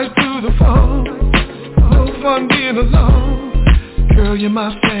right through the phone. No fun being alone. Girl, you're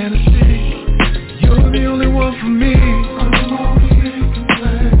my fantasy. You're the only one for me.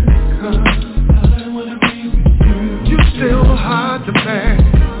 You still hide the man.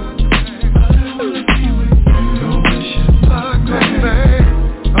 I wanna be with you. Your wish is my command.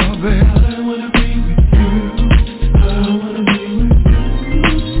 Oh baby, I wanna be with you. I wanna be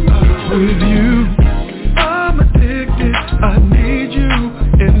with you. I'm addicted. I need you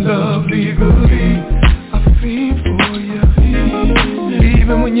in love legally. I feel for you,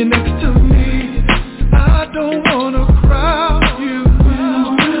 even when you're next to me. I don't wanna crowd you.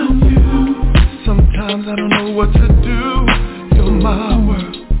 Sometimes I don't know what to do. You're my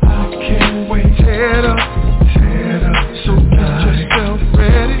world. I can't wait. Tear it up. So get yourself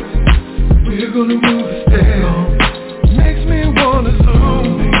ready. We're gonna move it steady. Makes me wanna zoom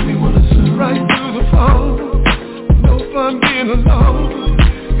right through the phone. No fun being alone.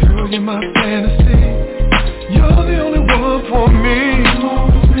 Girl, you're my fantasy. You're the only one for me.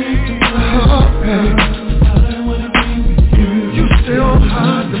 Oh, baby. You still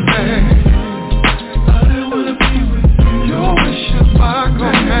hide the man. Your wish is my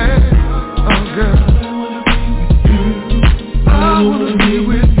command. Oh girl, I wanna be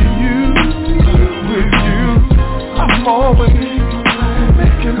with you. With you, I'm always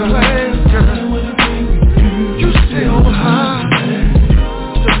making plans, girl. You still hide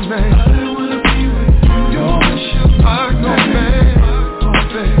the man. Your wish is my command. Oh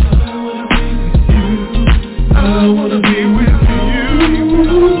baby, I wanna be with you.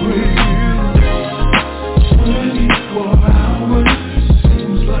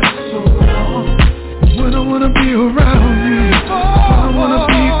 Be around you, I wanna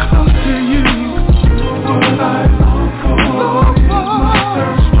be close to you. All night long, is my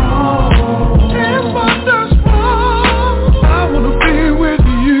thirst strong. Is my thirst strong. I wanna be with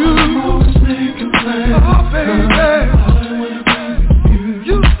you. Making plans. Oh baby,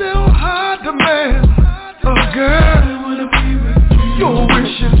 you still hide the man. Oh girl, your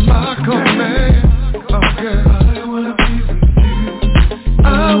wish is my command. Oh girl,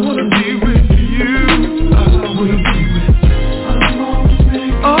 I wanna be with you.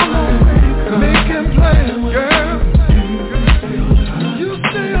 Making plans, girl. You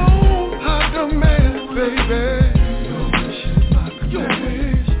stay on high demand, baby. Your wish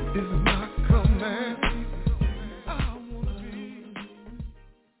is my command. I wanna be.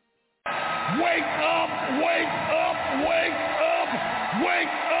 Wake up, wake up, wake up,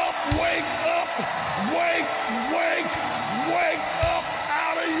 wake up, wake up, wake up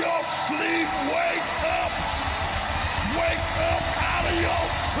out of your sleep, wake up out of your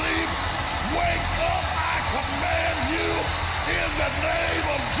sleep, wake up, I command you in the name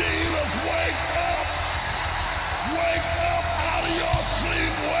of Jesus, wake up out of your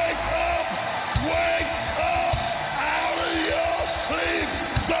sleep, wake up out of your sleep.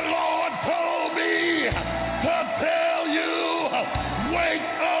 The Lord told me to tell you, wake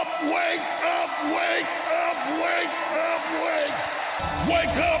up,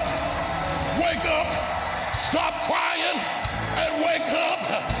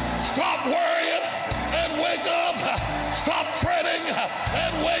 Stop worrying and wake up. Stop fretting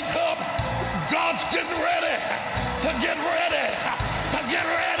and wake up. God's getting ready to get ready. To get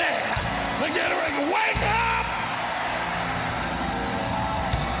ready. To get ready. Wake up.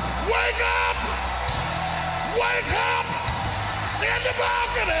 Wake up. Wake up. In the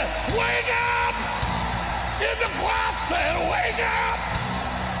balcony. Wake up. In the closet. Wake up.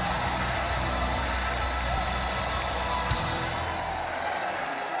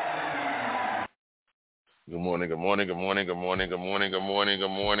 Good morning, good morning, good morning, good morning, good morning, good morning, good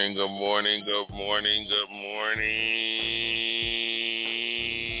morning, good morning, good morning, good morning.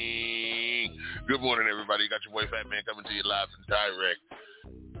 Good morning, everybody. You got your boy Fat Man coming to you live and direct.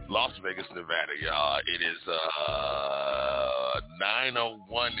 Las Vegas, Nevada, y'all. It is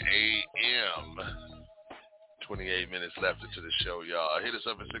 9:01 a.m. 28 minutes left into the show, y'all. Hit us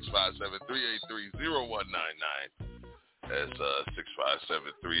up at 657-383-0199. That's 657-383-0199.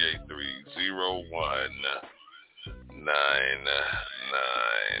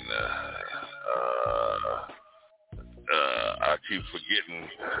 I keep forgetting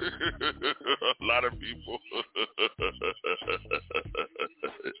a lot of people.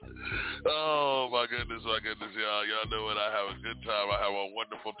 Oh my goodness, y'all. Y'all know what? I have a good time. I have a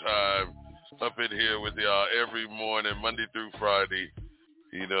wonderful time up in here with y'all every morning, Monday through Friday.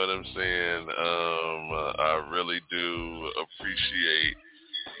 You know what I'm saying? I really do appreciate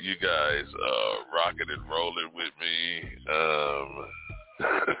you guys rocking and rolling with me.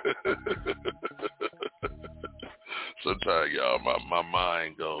 Sometimes, y'all, my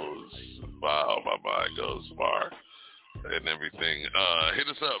mind goes, wow, my mind goes far and everything. Hit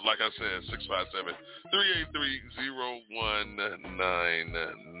us up, like I said,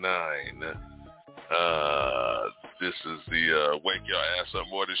 657-383-0199. This is the Wake Your Ass Up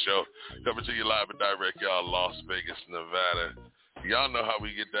Morning Show, coming to you live and direct, y'all, Las Vegas, Nevada. Y'all know how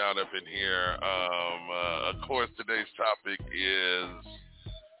we get down up in here. Of course, today's topic is,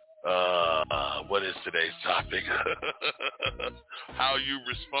 what is today's topic? How you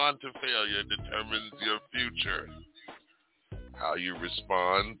respond to failure determines your future. How you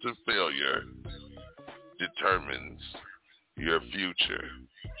respond to failure determines your future.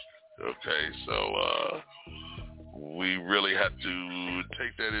 Okay, so we really have to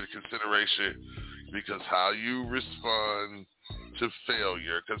take that into consideration, because how you respond to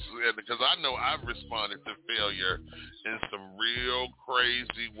failure, because I know I've responded to failure in some real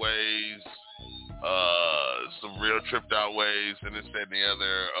crazy ways, some real tripped out ways, and this, that, and the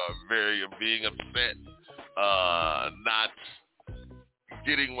other, being upset, not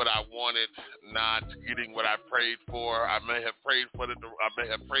getting what I wanted, not getting what I prayed for. I may have prayed for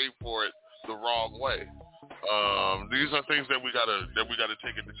it the wrong way. These are things that we gotta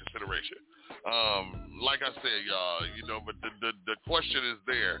take into consideration. Like I said, y'all, you know, but the question is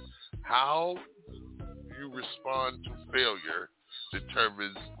there: how you respond to failure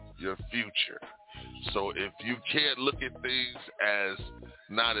determines your future. So if you can't look at things as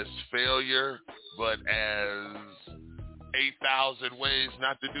not as failure, but as 8,000 ways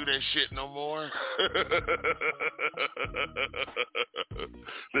not to do that shit no more,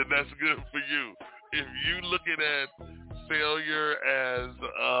 then that's good for you. If you looking at failure as,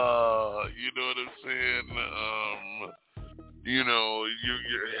 you know what I'm saying, you know,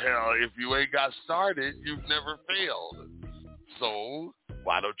 hell, if you ain't got started, you've never failed. So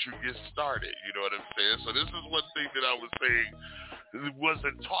why don't you get started? You know what I'm saying? So this is one thing that I was saying. It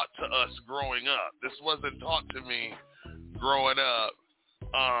wasn't taught to us growing up. This wasn't taught to me growing up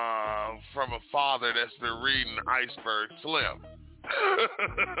from a father that's been reading Iceberg Slim.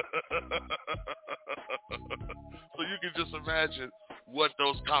 So you can just imagine what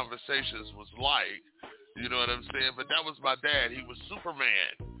those conversations was like. You know what I'm saying? But that was my dad. He was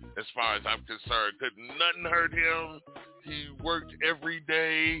Superman as far as I'm concerned. Nothing hurt him. He worked every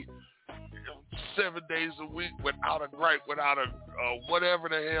day, 7 days a week without a gripe, without a whatever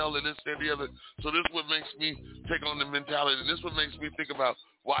the hell, and this and the other. So this what makes me take on the mentality, and this what makes me think about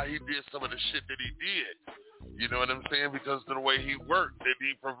why he did some of the shit that he did. You know what I'm saying? Because of the way he worked, and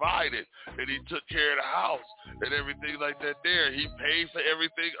he provided, and he took care of the house, and everything like that there. He paid for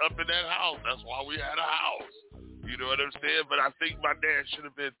everything up in that house. That's why we had a house. You know what I'm saying? But I think my dad should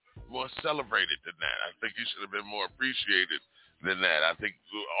have been more celebrated than that. I think he should have been more appreciated than that. I think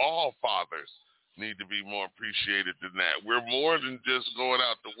all fathers need to be more appreciated than that. We're more than just going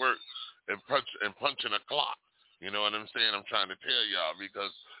out to work and punching a clock. You know what I'm saying? I'm trying to tell y'all,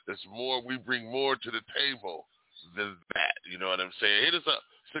 because it's more, we bring more to the table than that. You know what I'm saying? Hit us up,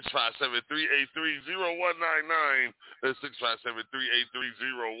 657-383-0199. That's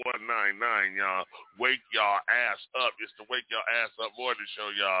 657-383-0199, y'all. Wake y'all ass up. It's the Wake Y'all Ass Up morning show,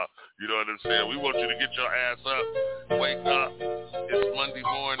 y'all. You know what I'm saying? We want you to get your ass up. Wake up. It's Monday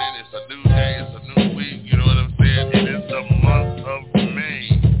morning. It's a new day. It's a new week. You know what I'm saying? It is the month of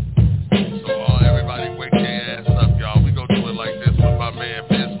May. So everybody wake your ass up, y'all. We gonna do it like this with my man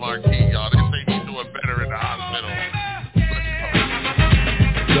Vince Marquis, y'all. They say he's doing better in the hospital.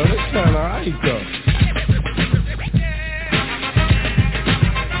 Yo, this kinda alright though.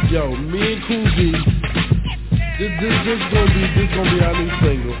 Yo, me and Cool B, this gonna be our new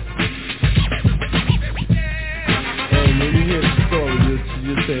single. And when you hear the story,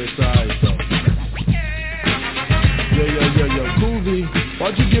 you say it's alright though. Yo, Cool B,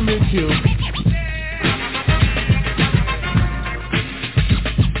 why don't you give me a cue?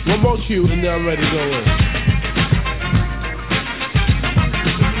 One more cue and then I'm ready to go in.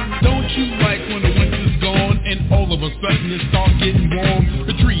 Don't you like when the winter's gone and all of a sudden it starts getting warm?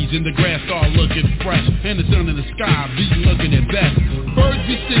 The trees and the grass start looking fresh and the sun in the sky be looking at best. Birds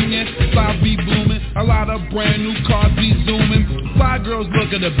be singing, flowers be blooming, a lot of brand new cars be zooming. Fly girls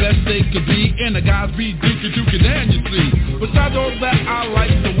looking the best they could be, and the guys be dookie down, you see. Besides all that, I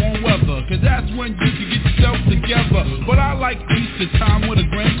like the warm weather, cause that's when you can get yourself together. But I like Easter time with a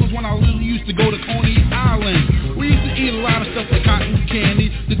grand, cause when I really used to go to Coney Island, we used to eat a lot of stuff like cotton candy.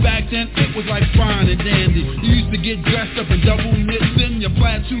 Back then it was like fine and dandy. You used to get dressed up in double knits and your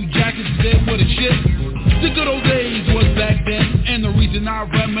plaid suit jackets there with a shit. The good old days was back then, and the reason I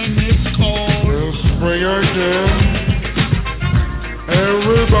reminisce cause it's spring again.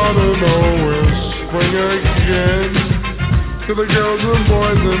 Everybody know it's spring again. To the girls and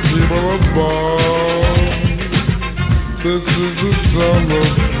boys and people above, this is the summer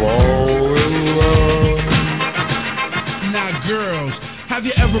fall in love. Now girls, have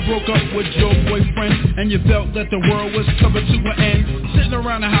you ever broke up with your boyfriend and you felt that the world was coming to an end? Sitting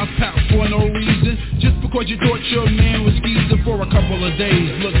around the house packed for no reason, just because you thought your man was skeezing for a couple of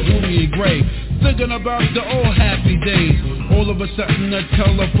days, look gloomy and gray, thinking about the old happy days. All of a sudden the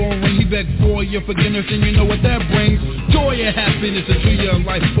telephone ring, he begged for your forgiveness, and you know what that brings? Joy and happiness into your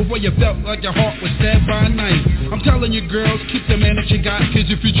life, before you felt like your heart was stabbed by a knife. I'm telling you girls, keep the man that you got,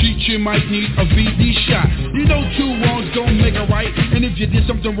 cause if you cheat you might need a VD shot. You know two wrongs don't make a right, and if you did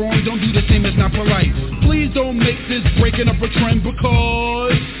something wrong, don't do the same, it's not polite. Please don't make this breaking up a trend,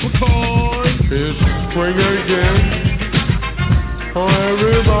 because it's spring again. Oh,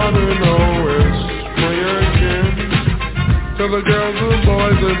 everybody know it's spring again. To the girls and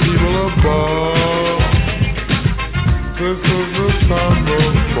boys and people above, this is the time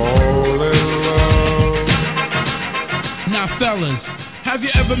of fall in love. Now fellas, have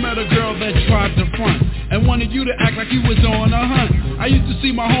you ever met a girl that tried to front and wanted you to act like you was on a hunt? I used to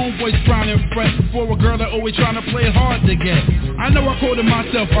see my homeboys frown and fret for a girl that always trying to play hard to get. I know I quoted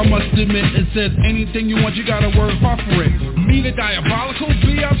myself, I must admit, and said anything you want, you gotta work hard for it. Me the diabolical,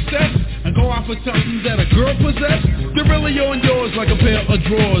 be upset and go out for something that a girl possess. They're really on yours like a pair of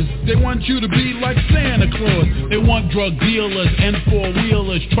drawers. They want you to be like Santa Claus. They want drug dealers and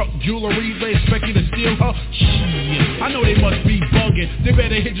four-wheelers, truck jewelry, they expect you to steal her. Shit, I know they must be bugging. They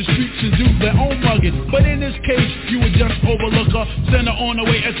better hit the streets and do their own mugging. But in this case, you would just overlook her, send her on the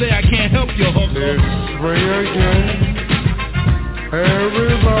way and say, I can't help you, hooker. It's spring again.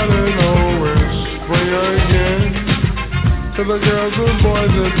 Everybody know it's spring again. To the girls and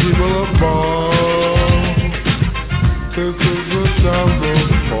boys and people above, this is the time to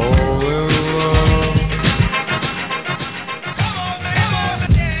fall in love.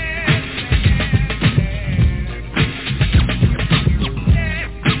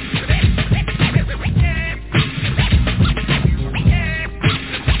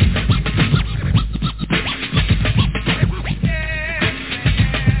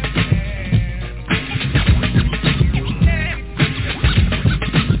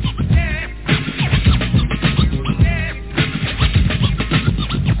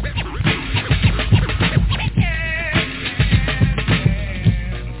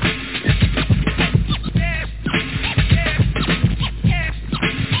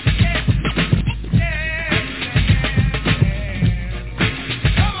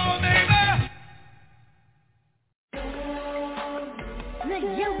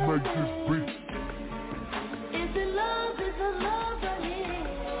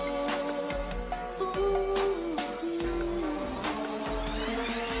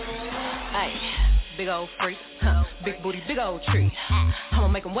 big old freak, big booty, big old tree. I'ma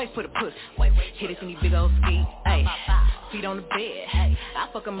make him wait for the pussy. Hit it in these big old ski. Ayy, feet on the bed. I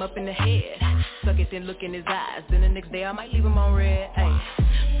fuck him up in the head. Suck it, then look in his eyes. Then the next day I might leave him on red. Ayy,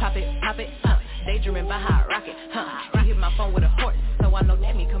 Pop it, daydreaming by how I rock it, He hit my phone with a horse, so I know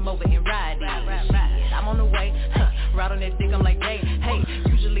that me come over and ride it. Shit, I'm on the way, ride on that dick, I'm like, hey,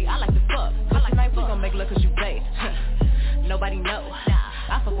 usually I like to fuck, but tonight we gon' make love cause you pay. Nobody know,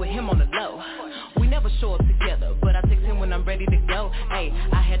 I fuck with him on the low. We never show up together, but I text him when I'm ready to go. Hey,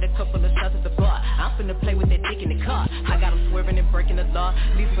 I had a couple of shots at the bar. I'm finna play with that dick in the car. I got him swerving and breaking the law.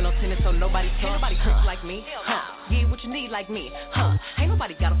 Leaves with no tennis, so nobody talk. Ain't nobody creeps like me, Yeah, what you need like me, Ain't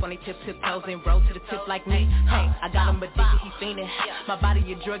nobody got up on they tiptoes and roll to the tip like me, I got him addicted, he fiending. My body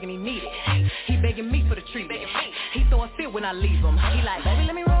a drug and he need it. He begging me for the treatment. He throwing fit when I leave him. He like, baby,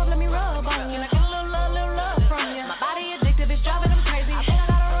 let me rub on you. Can I get a little love from you? My body addicted, it's driving him crazy. I think I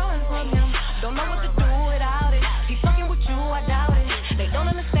gotta run from him. Don't know what to do without it. He fucking with you, I doubt it. They don't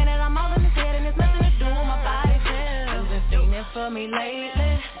understand that I'm all in his head and there's nothing to do with my body. You've been feeling for me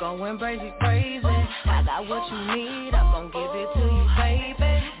lately, going crazy. I got what you need, I'm gon' give it to you,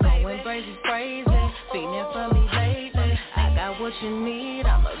 baby. Going crazy, feeling for me lately. I got what you need,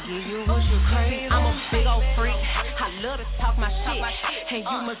 I'ma give you what you crave. I'm a big old freak, I love to talk my shit. And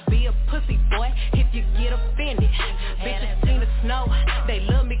you must be a pussy boy if you get offended. Bitches seen the snow, they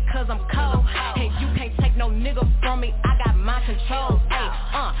love me cause I'm cold. And you can't take no nigga from me, I got my control. Hey,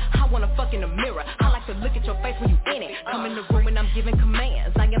 I wanna fuck in the mirror, I like to look at your face when you in it. Come in the room and I'm giving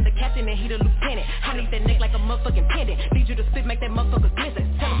commands, I am the captain and he the lieutenant. I need that neck like a motherfucking pendant. Need you to spit, make that motherfucker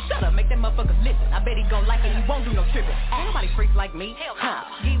glisten. Tell him shut up, make that motherfucker listen. I bet he gon' like it, he won't do no tripping. Ain't nobody freaks like me,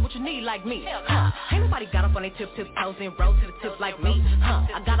 Get what you need like me, Ain't nobody got up on their tiptoes and roll to the tip like me,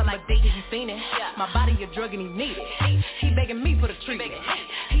 I got him like dick, he fiending. My body a drug and he need it. He begging me for the treatment.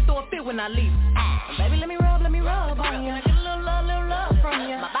 He throw a fit when I leave. Baby, let me rub on you. Can I get a little love from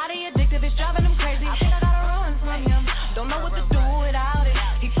you? My body addictive, it's driving him crazy. I think I gotta run from him. Don't know what to do without it.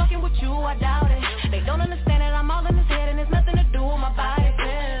 He fucking with you, I doubt it. They don't understand that I'm all in his head and there's nothing to do with my body. You've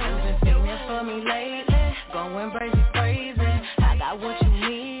been feeling for me lately, going crazy. I got what you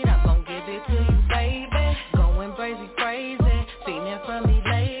need, I'm gon' give it to you, baby. Going crazy, feeling for me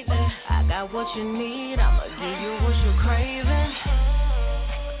lately. I got what you need, I'ma give you what you craving.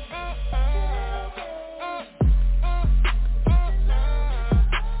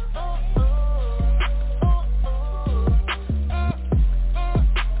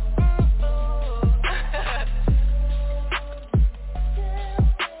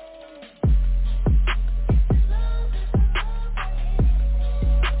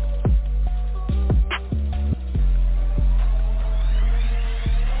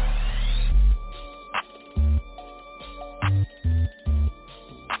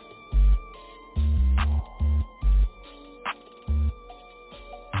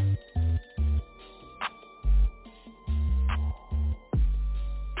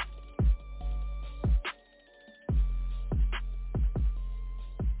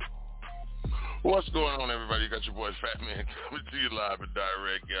 What's going on, everybody? You got your boy Fat Man coming to you live and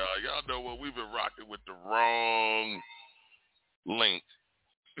direct, y'all. Y'all know what? We've been rocking with the wrong link.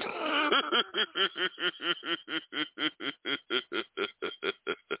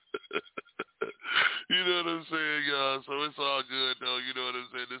 You know what I'm saying, y'all? So it's all good, though. You know what I'm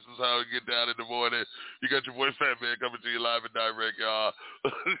saying? This is how we get down in the morning. You got your boy Fat Man coming to you live and direct, y'all.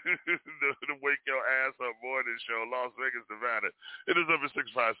 The Wake Your Ass Up Morning Show, Las Vegas, Nevada. It is up at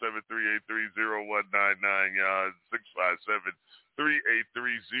 657-383-0199, y'all.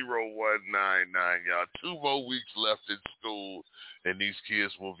 657-383-0199, y'all. 2 more weeks left in school, and these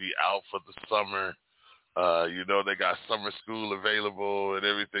kids will be out for the summer. You know, they got summer school available and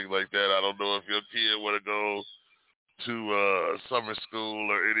everything like that. I don't know if your kid want to go to summer school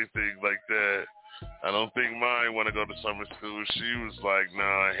or anything like that. I don't think mine want to go to summer school. She was like,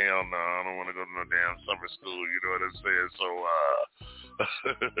 nah, hell no, I don't want to go to no damn summer school. You know what I'm saying? So,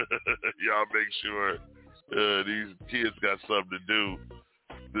 y'all make sure these kids got something to do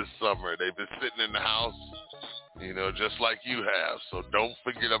this summer. They've been sitting in the house, you know, just like you have. So don't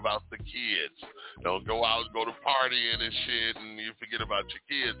forget about the kids. Don't go out and go to partying and shit and you forget about your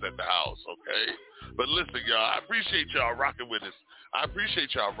kids at the house, okay? But listen, y'all, I appreciate y'all rocking with us. I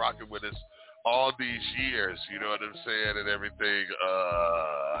appreciate y'all rocking with us all these years, you know what I'm saying, and everything.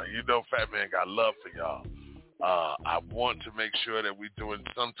 You know Fat Man got love for y'all. I want to make sure that we're doing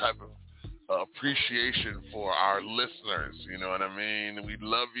some type of appreciation for our listeners, you know what I mean? We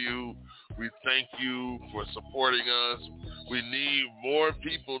love you. We thank you for supporting us. We need more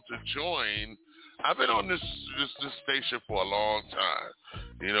people to join. I've been on this station for a long time,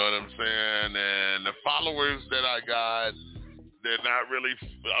 you know what I'm saying? And the followers that I got, they're not really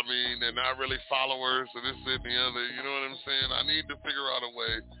followers and this and the other, you know what I'm saying? I need to figure out a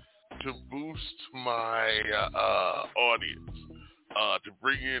way to boost my audience. to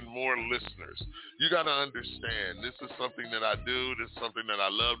bring in more listeners. You got to understand, this is something that I do. This is something that I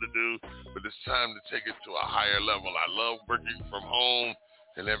love to do, but it's time to take it to a higher level. I love working from home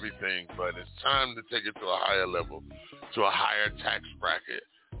and everything, but it's time to take it to a higher level, to a higher tax bracket,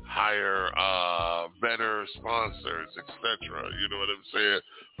 higher, better sponsors, etc. You know what I'm saying?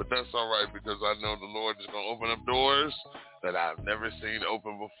 But that's all right, because I know the Lord is going to open up doors that I've never seen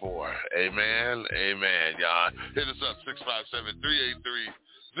open before. Amen. Amen, y'all. Hit us up,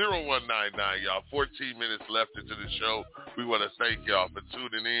 657-383-0199, y'all. 14 minutes left into the show. We want to thank y'all for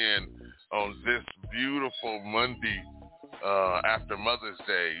tuning in on this beautiful Monday after Mother's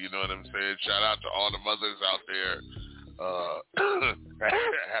Day. You know what I'm saying? Shout out to all the mothers out there.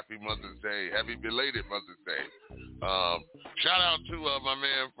 Happy Mother's Day. Happy belated Mother's Day. Shout out to my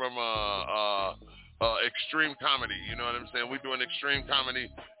man from Extreme Comedy. You know what I'm saying? We're doing Extreme Comedy,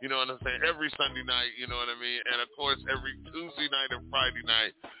 you know what I'm saying, every Sunday night, you know what I mean? And, of course, every Tuesday night and Friday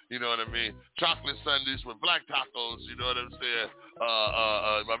night, you know what I mean? Chocolate Sundays with black tacos, you know what I'm saying?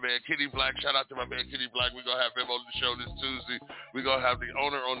 My man Kitty Black, shout out to my man Kitty Black. We're going to have him on the show this Tuesday. We're going to have the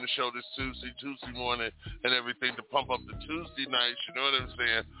owner on the show this Tuesday morning and everything to pump up the Tuesday nights, you know what I'm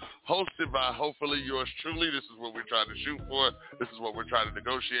saying? Hosted by, hopefully, yours truly. This is what we're trying to shoot for. This is what we're trying to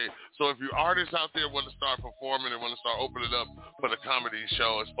negotiate. So if you artists out there want to start performing and want to start opening it up for the comedy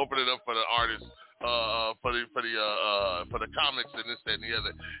shows, open it up for the artists, for the comics and this, that, and the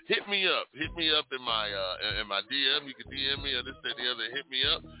other, hit me up in my DM. You can DM me or this, that, and the other. Hit me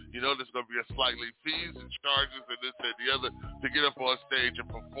up. You know, there's going to be a slightly fees and charges and this, that, and the other to get up on stage and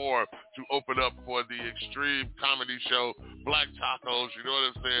perform, to open up for the Extreme Comedy Show, Black Tacos. You know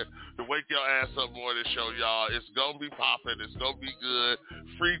what I'm saying? To wake your ass up more this show, y'all. It's going to be popping. It's going to be good.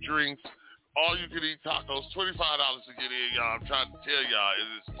 Free drinks. All you can eat tacos, $25 to get in, y'all. I'm trying to tell y'all, it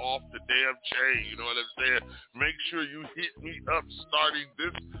is off the damn chain. You know what I'm saying? Make sure you hit me up starting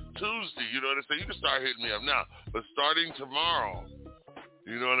this Tuesday. You know what I'm saying? You can start hitting me up now. But starting tomorrow,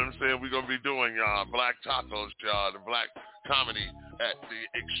 you know what I'm saying, we're going to be doing, y'all, Black Tacos, y'all, the Black Comedy at the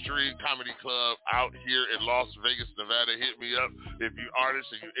Extreme Comedy Club out here in Las Vegas, Nevada. Hit me up if you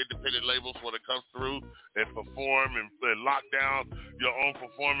artists and you independent labels want to come through and perform and lock down your own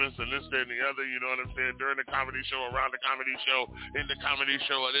performance and this, that, and the other. You know what I'm saying? During the comedy show, around the comedy show, in the comedy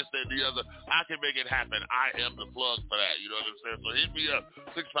show, or this, that, and the other. I can make it happen. I am the plug for that. You know what I'm saying? So hit me up,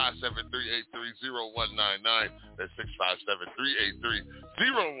 657-383-0199. That's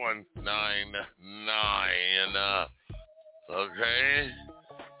 657-383-0199. Okay?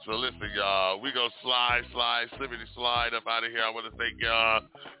 So listen, y'all, we go slide, slippity slide up out of here. I want to thank y'all,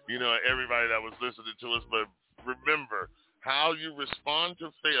 you know, everybody that was listening to us. But remember, how you respond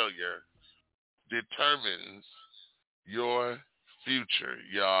to failure determines your future,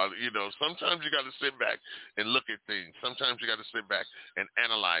 y'all. You know, sometimes you got to sit back and look at things. Sometimes you got to sit back and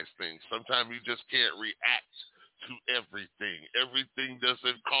analyze things. Sometimes you just can't react to everything. Everything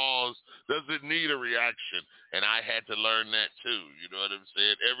doesn't need a reaction. And I had to learn that too. You know what I'm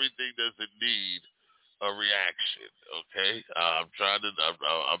saying? Everything doesn't need a reaction. Okay? I'm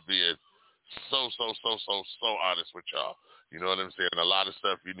being so honest with y'all. You know what I'm saying? A lot of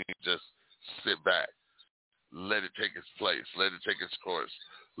stuff you need to just sit back. Let it take its place. Let it take its course.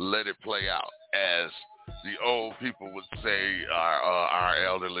 Let it play out. As the old people would say, our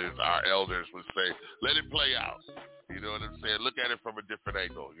elders would say, let it play out. You know what I'm saying? Look at it from a different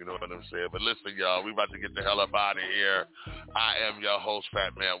angle. You know what I'm saying? But listen, y'all, we about to get the hell up out of here. I am your host,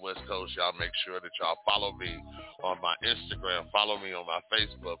 Fat Man West Coast. Y'all make sure that y'all follow me on my Instagram. Follow me on my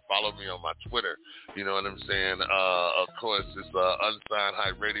Facebook. Follow me on my Twitter. You know what I'm saying? Of course, it's the Unsigned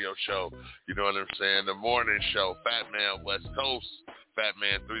Hype Radio Show. You know what I'm saying? The morning show, Fat Man West Coast. Fat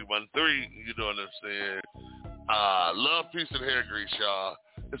Man 313. You know what I'm saying? Love, peace, and hair grease, y'all.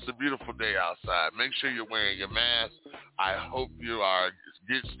 It's a beautiful day outside. Make sure you're wearing your mask. I hope you are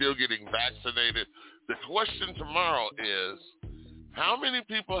still getting vaccinated. The question tomorrow is, how many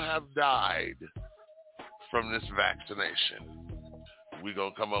people have died from this vaccination? We're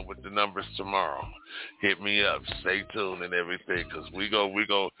going to come up with the numbers tomorrow. Hit me up. Stay tuned and everything, because we go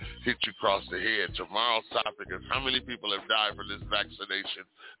hit you across the head. Tomorrow's topic is how many people have died from this vaccination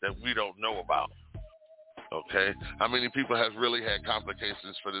that we don't know about. Okay? How many people have really had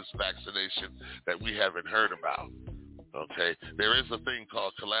complications for this vaccination that we haven't heard about? Okay? There is a thing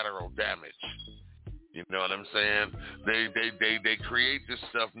called collateral damage. You know what I'm saying? They create this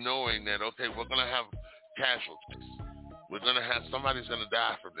stuff knowing that, okay, we're going to have casualties. We're going to have, somebody's going to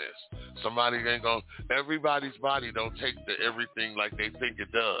die from this. Somebody ain't going, everybody's body don't take everything like they think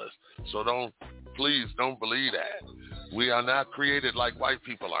it does. So please don't believe that. We are not created like white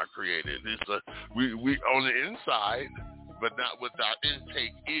people are created. We on the inside, but not what our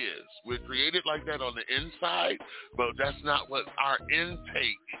intake is. We're created like that on the inside, but that's not what our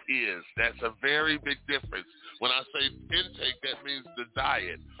intake is. That's a very big difference. When I say intake, that means the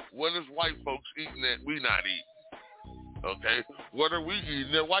diet. What is white folks eating that we not eating? Okay? What are we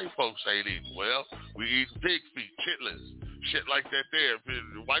eating that white folks ain't eating? Well, we eat pig feet, chitlins, shit like that there.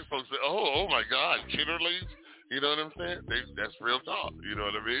 White folks say, oh my God, chitterlings? You know what I'm saying? That's real talk. You know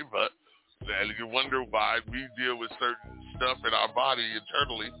what I mean? But and you wonder why we deal with certain stuff in our body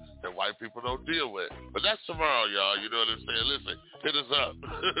internally that white people don't deal with. But that's tomorrow, y'all. You know what I'm saying? Listen, hit us up.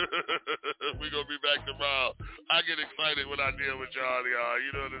 We're going to be back tomorrow. I get excited when I deal with y'all.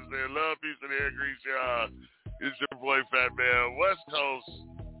 You know what I'm saying? Love, peace, and hair grease, y'all. It's your boy, Fat Man, West Coast.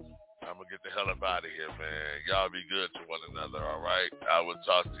 I'm going to get the hell up out of here, man. Y'all be good to one another, all right? I will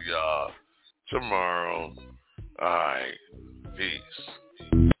talk to y'all tomorrow. All right. Peace.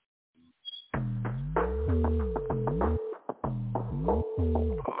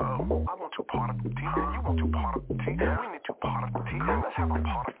 I want two part of the tea. You want two part of the tea. We need two part of the tea. Let's have a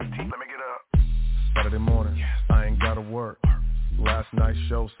part of the tea. Let me get up. Saturday morning, I ain't gotta work. Last night's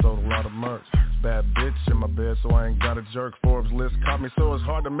show sold a lot of merch. Bad bitch in my bed, so I ain't got a jerk. Forbes list caught me, so it's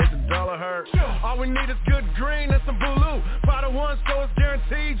hard to make the dollar hurt. All we need is good green and some blue. 5 to 1, so it's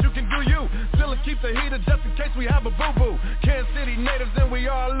guaranteed you can do you. Still keep the heater just in case we have a boo-boo. Kansas City natives and we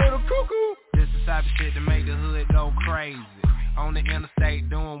are a little cuckoo. This the type of shit to make the hood go crazy. On the interstate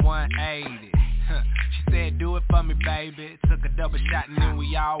doing 180. She said, do it for me, baby. Took a double shot and then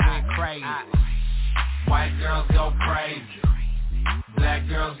we all went crazy. White girls go crazy. Black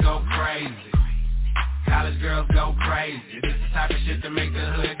girls go crazy. College girls go crazy. This the type of shit to make the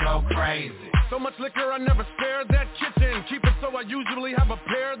hood go crazy. So much liquor I never spared that kitchen. Keep it so I usually have a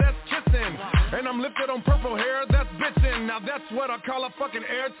pair that's kissing. And I'm lifted on purple hair that's bitchin'. Now that's what I call a fucking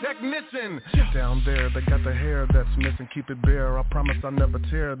air technician. Down there they got the hair that's missing. Keep it bare, I promise I'll never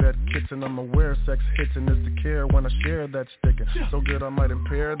tear that kitchen. I'm aware sex hitting is the care when I share that sticking. So good I might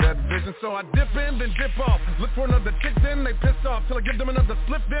impair that vision. So I dip in then dip off. Look for another chick then they piss off. Till I give them another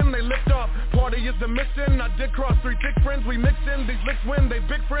slip then they lift off. Party is the mission. I did cross 3 thick friends. We mix in these licks when they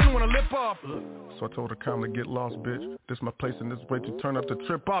big friend wanna lip off. So I told her calmly, get lost, bitch. This my place and this way to turn up the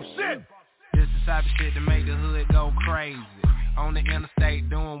trip off. Shit! This the type of shit to make the hood go crazy. On the interstate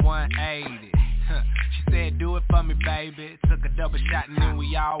doing 180. She said, do it for me, baby. Took a double shot and then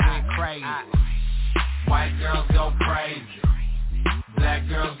we all went crazy. White girls go crazy. Black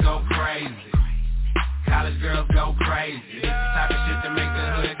girls go crazy. College girls go crazy. This the type of shit to make the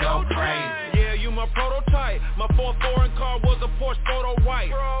hood go crazy. Yeah, you my prototype. My fourth foreign car was a Porsche photo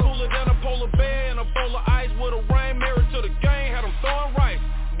white. Cooler than a polar bear and a bowl of ice with a rain mirror to the game. Had them throwing right.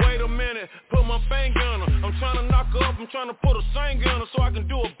 Wait a minute, put my finger on her. I'm trying to knock her up, I'm trying to put a singer on her so I can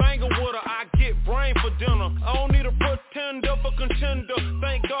do a banger with her. I get brain for dinner. I don't need a pretender for contender.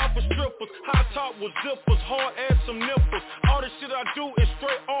 Thank God for strippers. High top with zippers, hard ass some nipples. All the shit I do is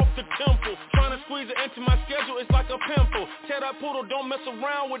straight off the temple. Trying to squeeze it into my schedule, it's like a pimple. Tell that poodle don't mess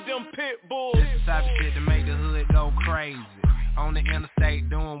around with them pit bulls. This the type of shit to make the hood go crazy. On the interstate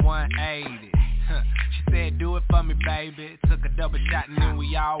doing 180. She said, do it for me, baby. Took a double shot and then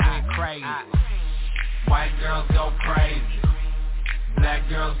we all went crazy. White girls go crazy. Black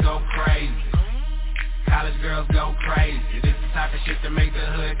girls go crazy. College girls go crazy. This the type of shit to make the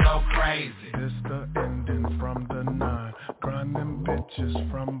hood go crazy. This the ending from the 9. Grind them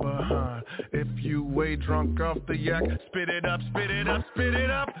bitches from behind. If you way drunk off the yak, spit it up, spit it up, spit it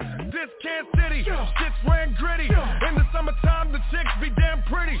up. This Kansas City, shit's ran gritty. In the summertime, the chicks be damn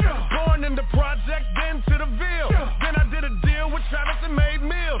pretty. Born in the project, then to the Ville. Then I did a deal with Travis and made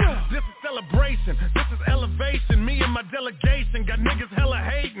meals. This is celebration, this is elevation. Me and my delegation got niggas hella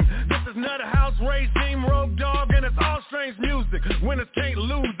hating. This is Nutter House, Regime, Road Dog, and it's all strange music. Winners can't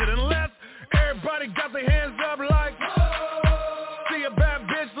lose it unless everybody got their hands up like see a bad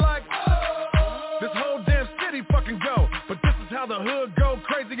bitch like this whole damn city fucking go. But this is how the hood go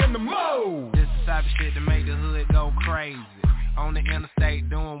crazy in the mode. This the type of shit to make the hood go crazy. On the interstate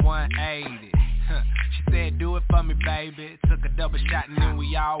doing 180. She said, do it for me, baby. Took a double shot and then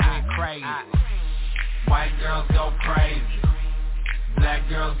we all went crazy. White girls go crazy. Black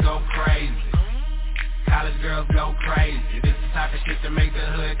girls go crazy. College girls go crazy. This the type of shit to make the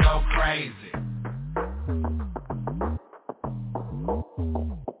hood go crazy.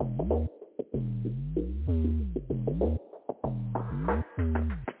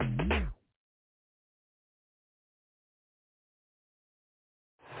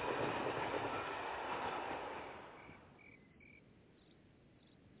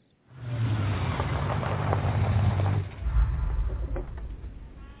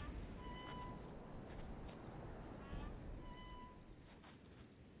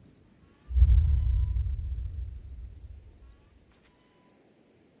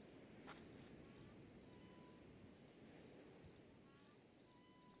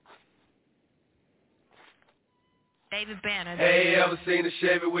 David Banner. Hey, ever seen a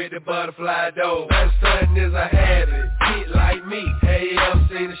Chevy with the butterfly door? That stunting is a habit, get like me. Hey, ever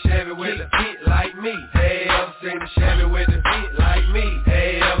seen a Chevy with a get like me? Hey, ever seen a Chevy with a get like me?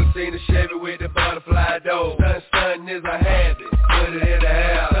 Hey, ever seen a Chevy with the butterfly door? Stunting is a habit, put it in the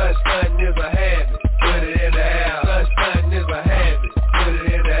house. Stunting is a habit, put it in the house. Stunting is a habit, put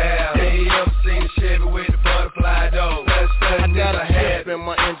it in the house. Hey, ever seen a Chevy with the butterfly door? Stunting is a habit. In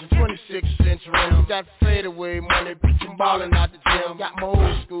my engine, 26-inch rims, got fadeaway money, bitch, I'm ballin' out the gym. Got my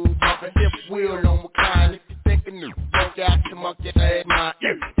old school bumpin', hip wheel on McLaren. If you thinkin' new, broke out to monkey head mine.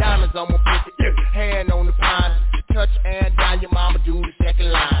 Diamonds on my pinky, hand on the pine. Touch and down, your mama do the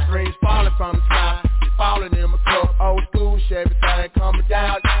second line. Strings falling from the sky, falling in my cup. Old school Chevy thing coming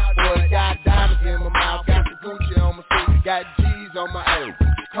down. Boy, got diamonds in my mouth, got the Gucci on my feet, got G's on my ass.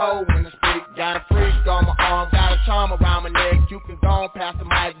 Cold when I speak, got a freak on my arm, got a charm around my neck. You can go on past the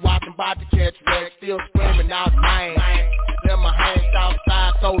mic, watching about to catch wreck, still screaming out mine. Then my hands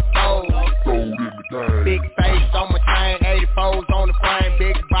outside, so cold. Big face on my chain, 84s on the frame,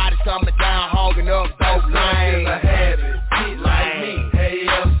 big body coming down, hogging up those lanes. It's a habit, get like me. Hey,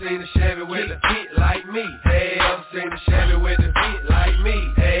 ever seen a Chevy with a get like me? Hey, ever seen a Chevy with a get like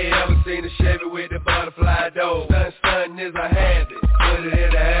me? Hey, ever seen a Chevy with the butterfly door? Stunting is a habit, put it in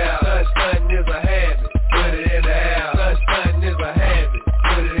the house. Stunting is a habit, put it in the house. Stunting is a habit,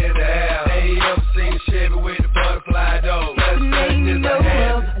 put it in the house. Hey, ever seen a Chevy with the butterfly door? Stunting is a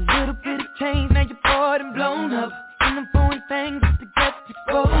habit. A little bit of change, now you're bored and blown up. And I'm doing things just to get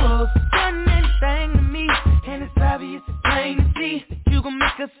exposed. Done anything to me, and it's obvious, it's plain to see that you gon'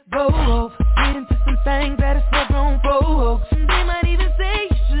 make us both get into some things that is for grown folks. And they might even say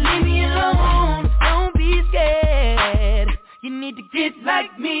you should leave me alone. Don't be scared, you need to get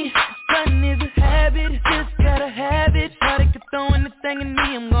like me. Stunning is a habit, just gotta have it. Shawty could throw anything in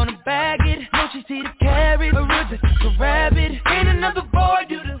me, I'm gonna bag it. No, she see the carrot, a real just a rabbit. Ain't another boy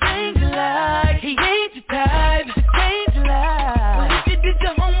do the things you like. He ain't your type, to change your life. But if you did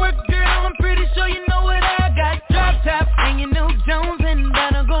your homework, girl, I'm pretty sure you know what I got. Drop top, and you know Jones and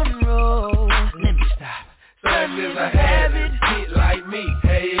Donna gonna roll. Let me stop. Stunting is a habit, get like me.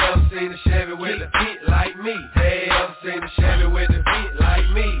 Hey, ever seen a Chevy with a get like me? Hey, ever seen a Chevy with a get like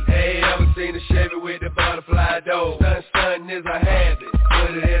me? Hey, ever seen a Chevy with the butterfly door? Stunting is a habit,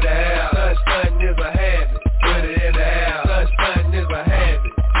 put it in the house. Stunting is a habit, put it in the house. Stunting is a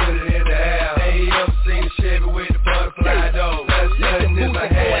habit, put it in the house. Hey, ever seen a Chevy with the butterfly door? Stunting is a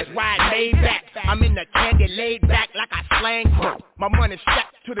habit. Wide laid back, I'm in the candy laid back like I slang quote. My money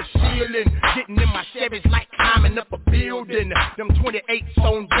strapped to the ceiling, getting in my Chevys like climbing up a building. Them 28s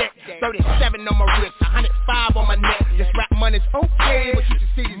on deck, 37 on my wrist, 105 on my neck. This rap money's okay, but you can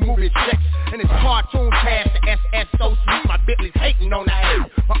see these movie checks. And it's cartoon cash, the SS so sweet, my Bentley's hating on the ass.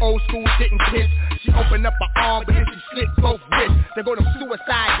 My old school didn't kiss, she opened up her arm, but then she slit both wrists. They go them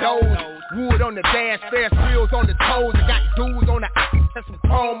suicide doors, wood on the dash, Ferris wheels on the toes. I got dudes on the and some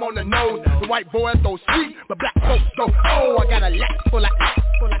chrome on the nose. The white boys go sweet, but black folks go, oh, I got a lap full of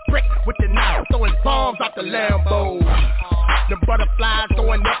brick with the knife, throwing bombs out the Lambo. The butterflies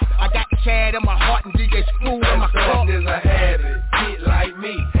going up, I got Chad in my heart and DJ Screw in my cup. Stunting is a habit, get like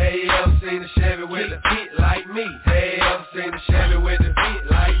me. Hey, ever seen a Chevy with a get like me? Hey, ever seen a Chevy with a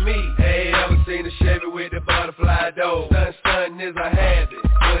get like me? Hey, ever seen a Chevy with the butterfly door? Stunting is a habit,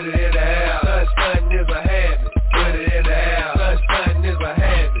 put it in the house. Stunting is a habit, put it in the house. Stunting is a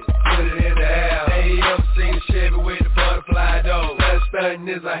habit, put it in the house. Hey, ever seen a Chevy with the butterfly door? Stunting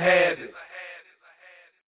is a habit.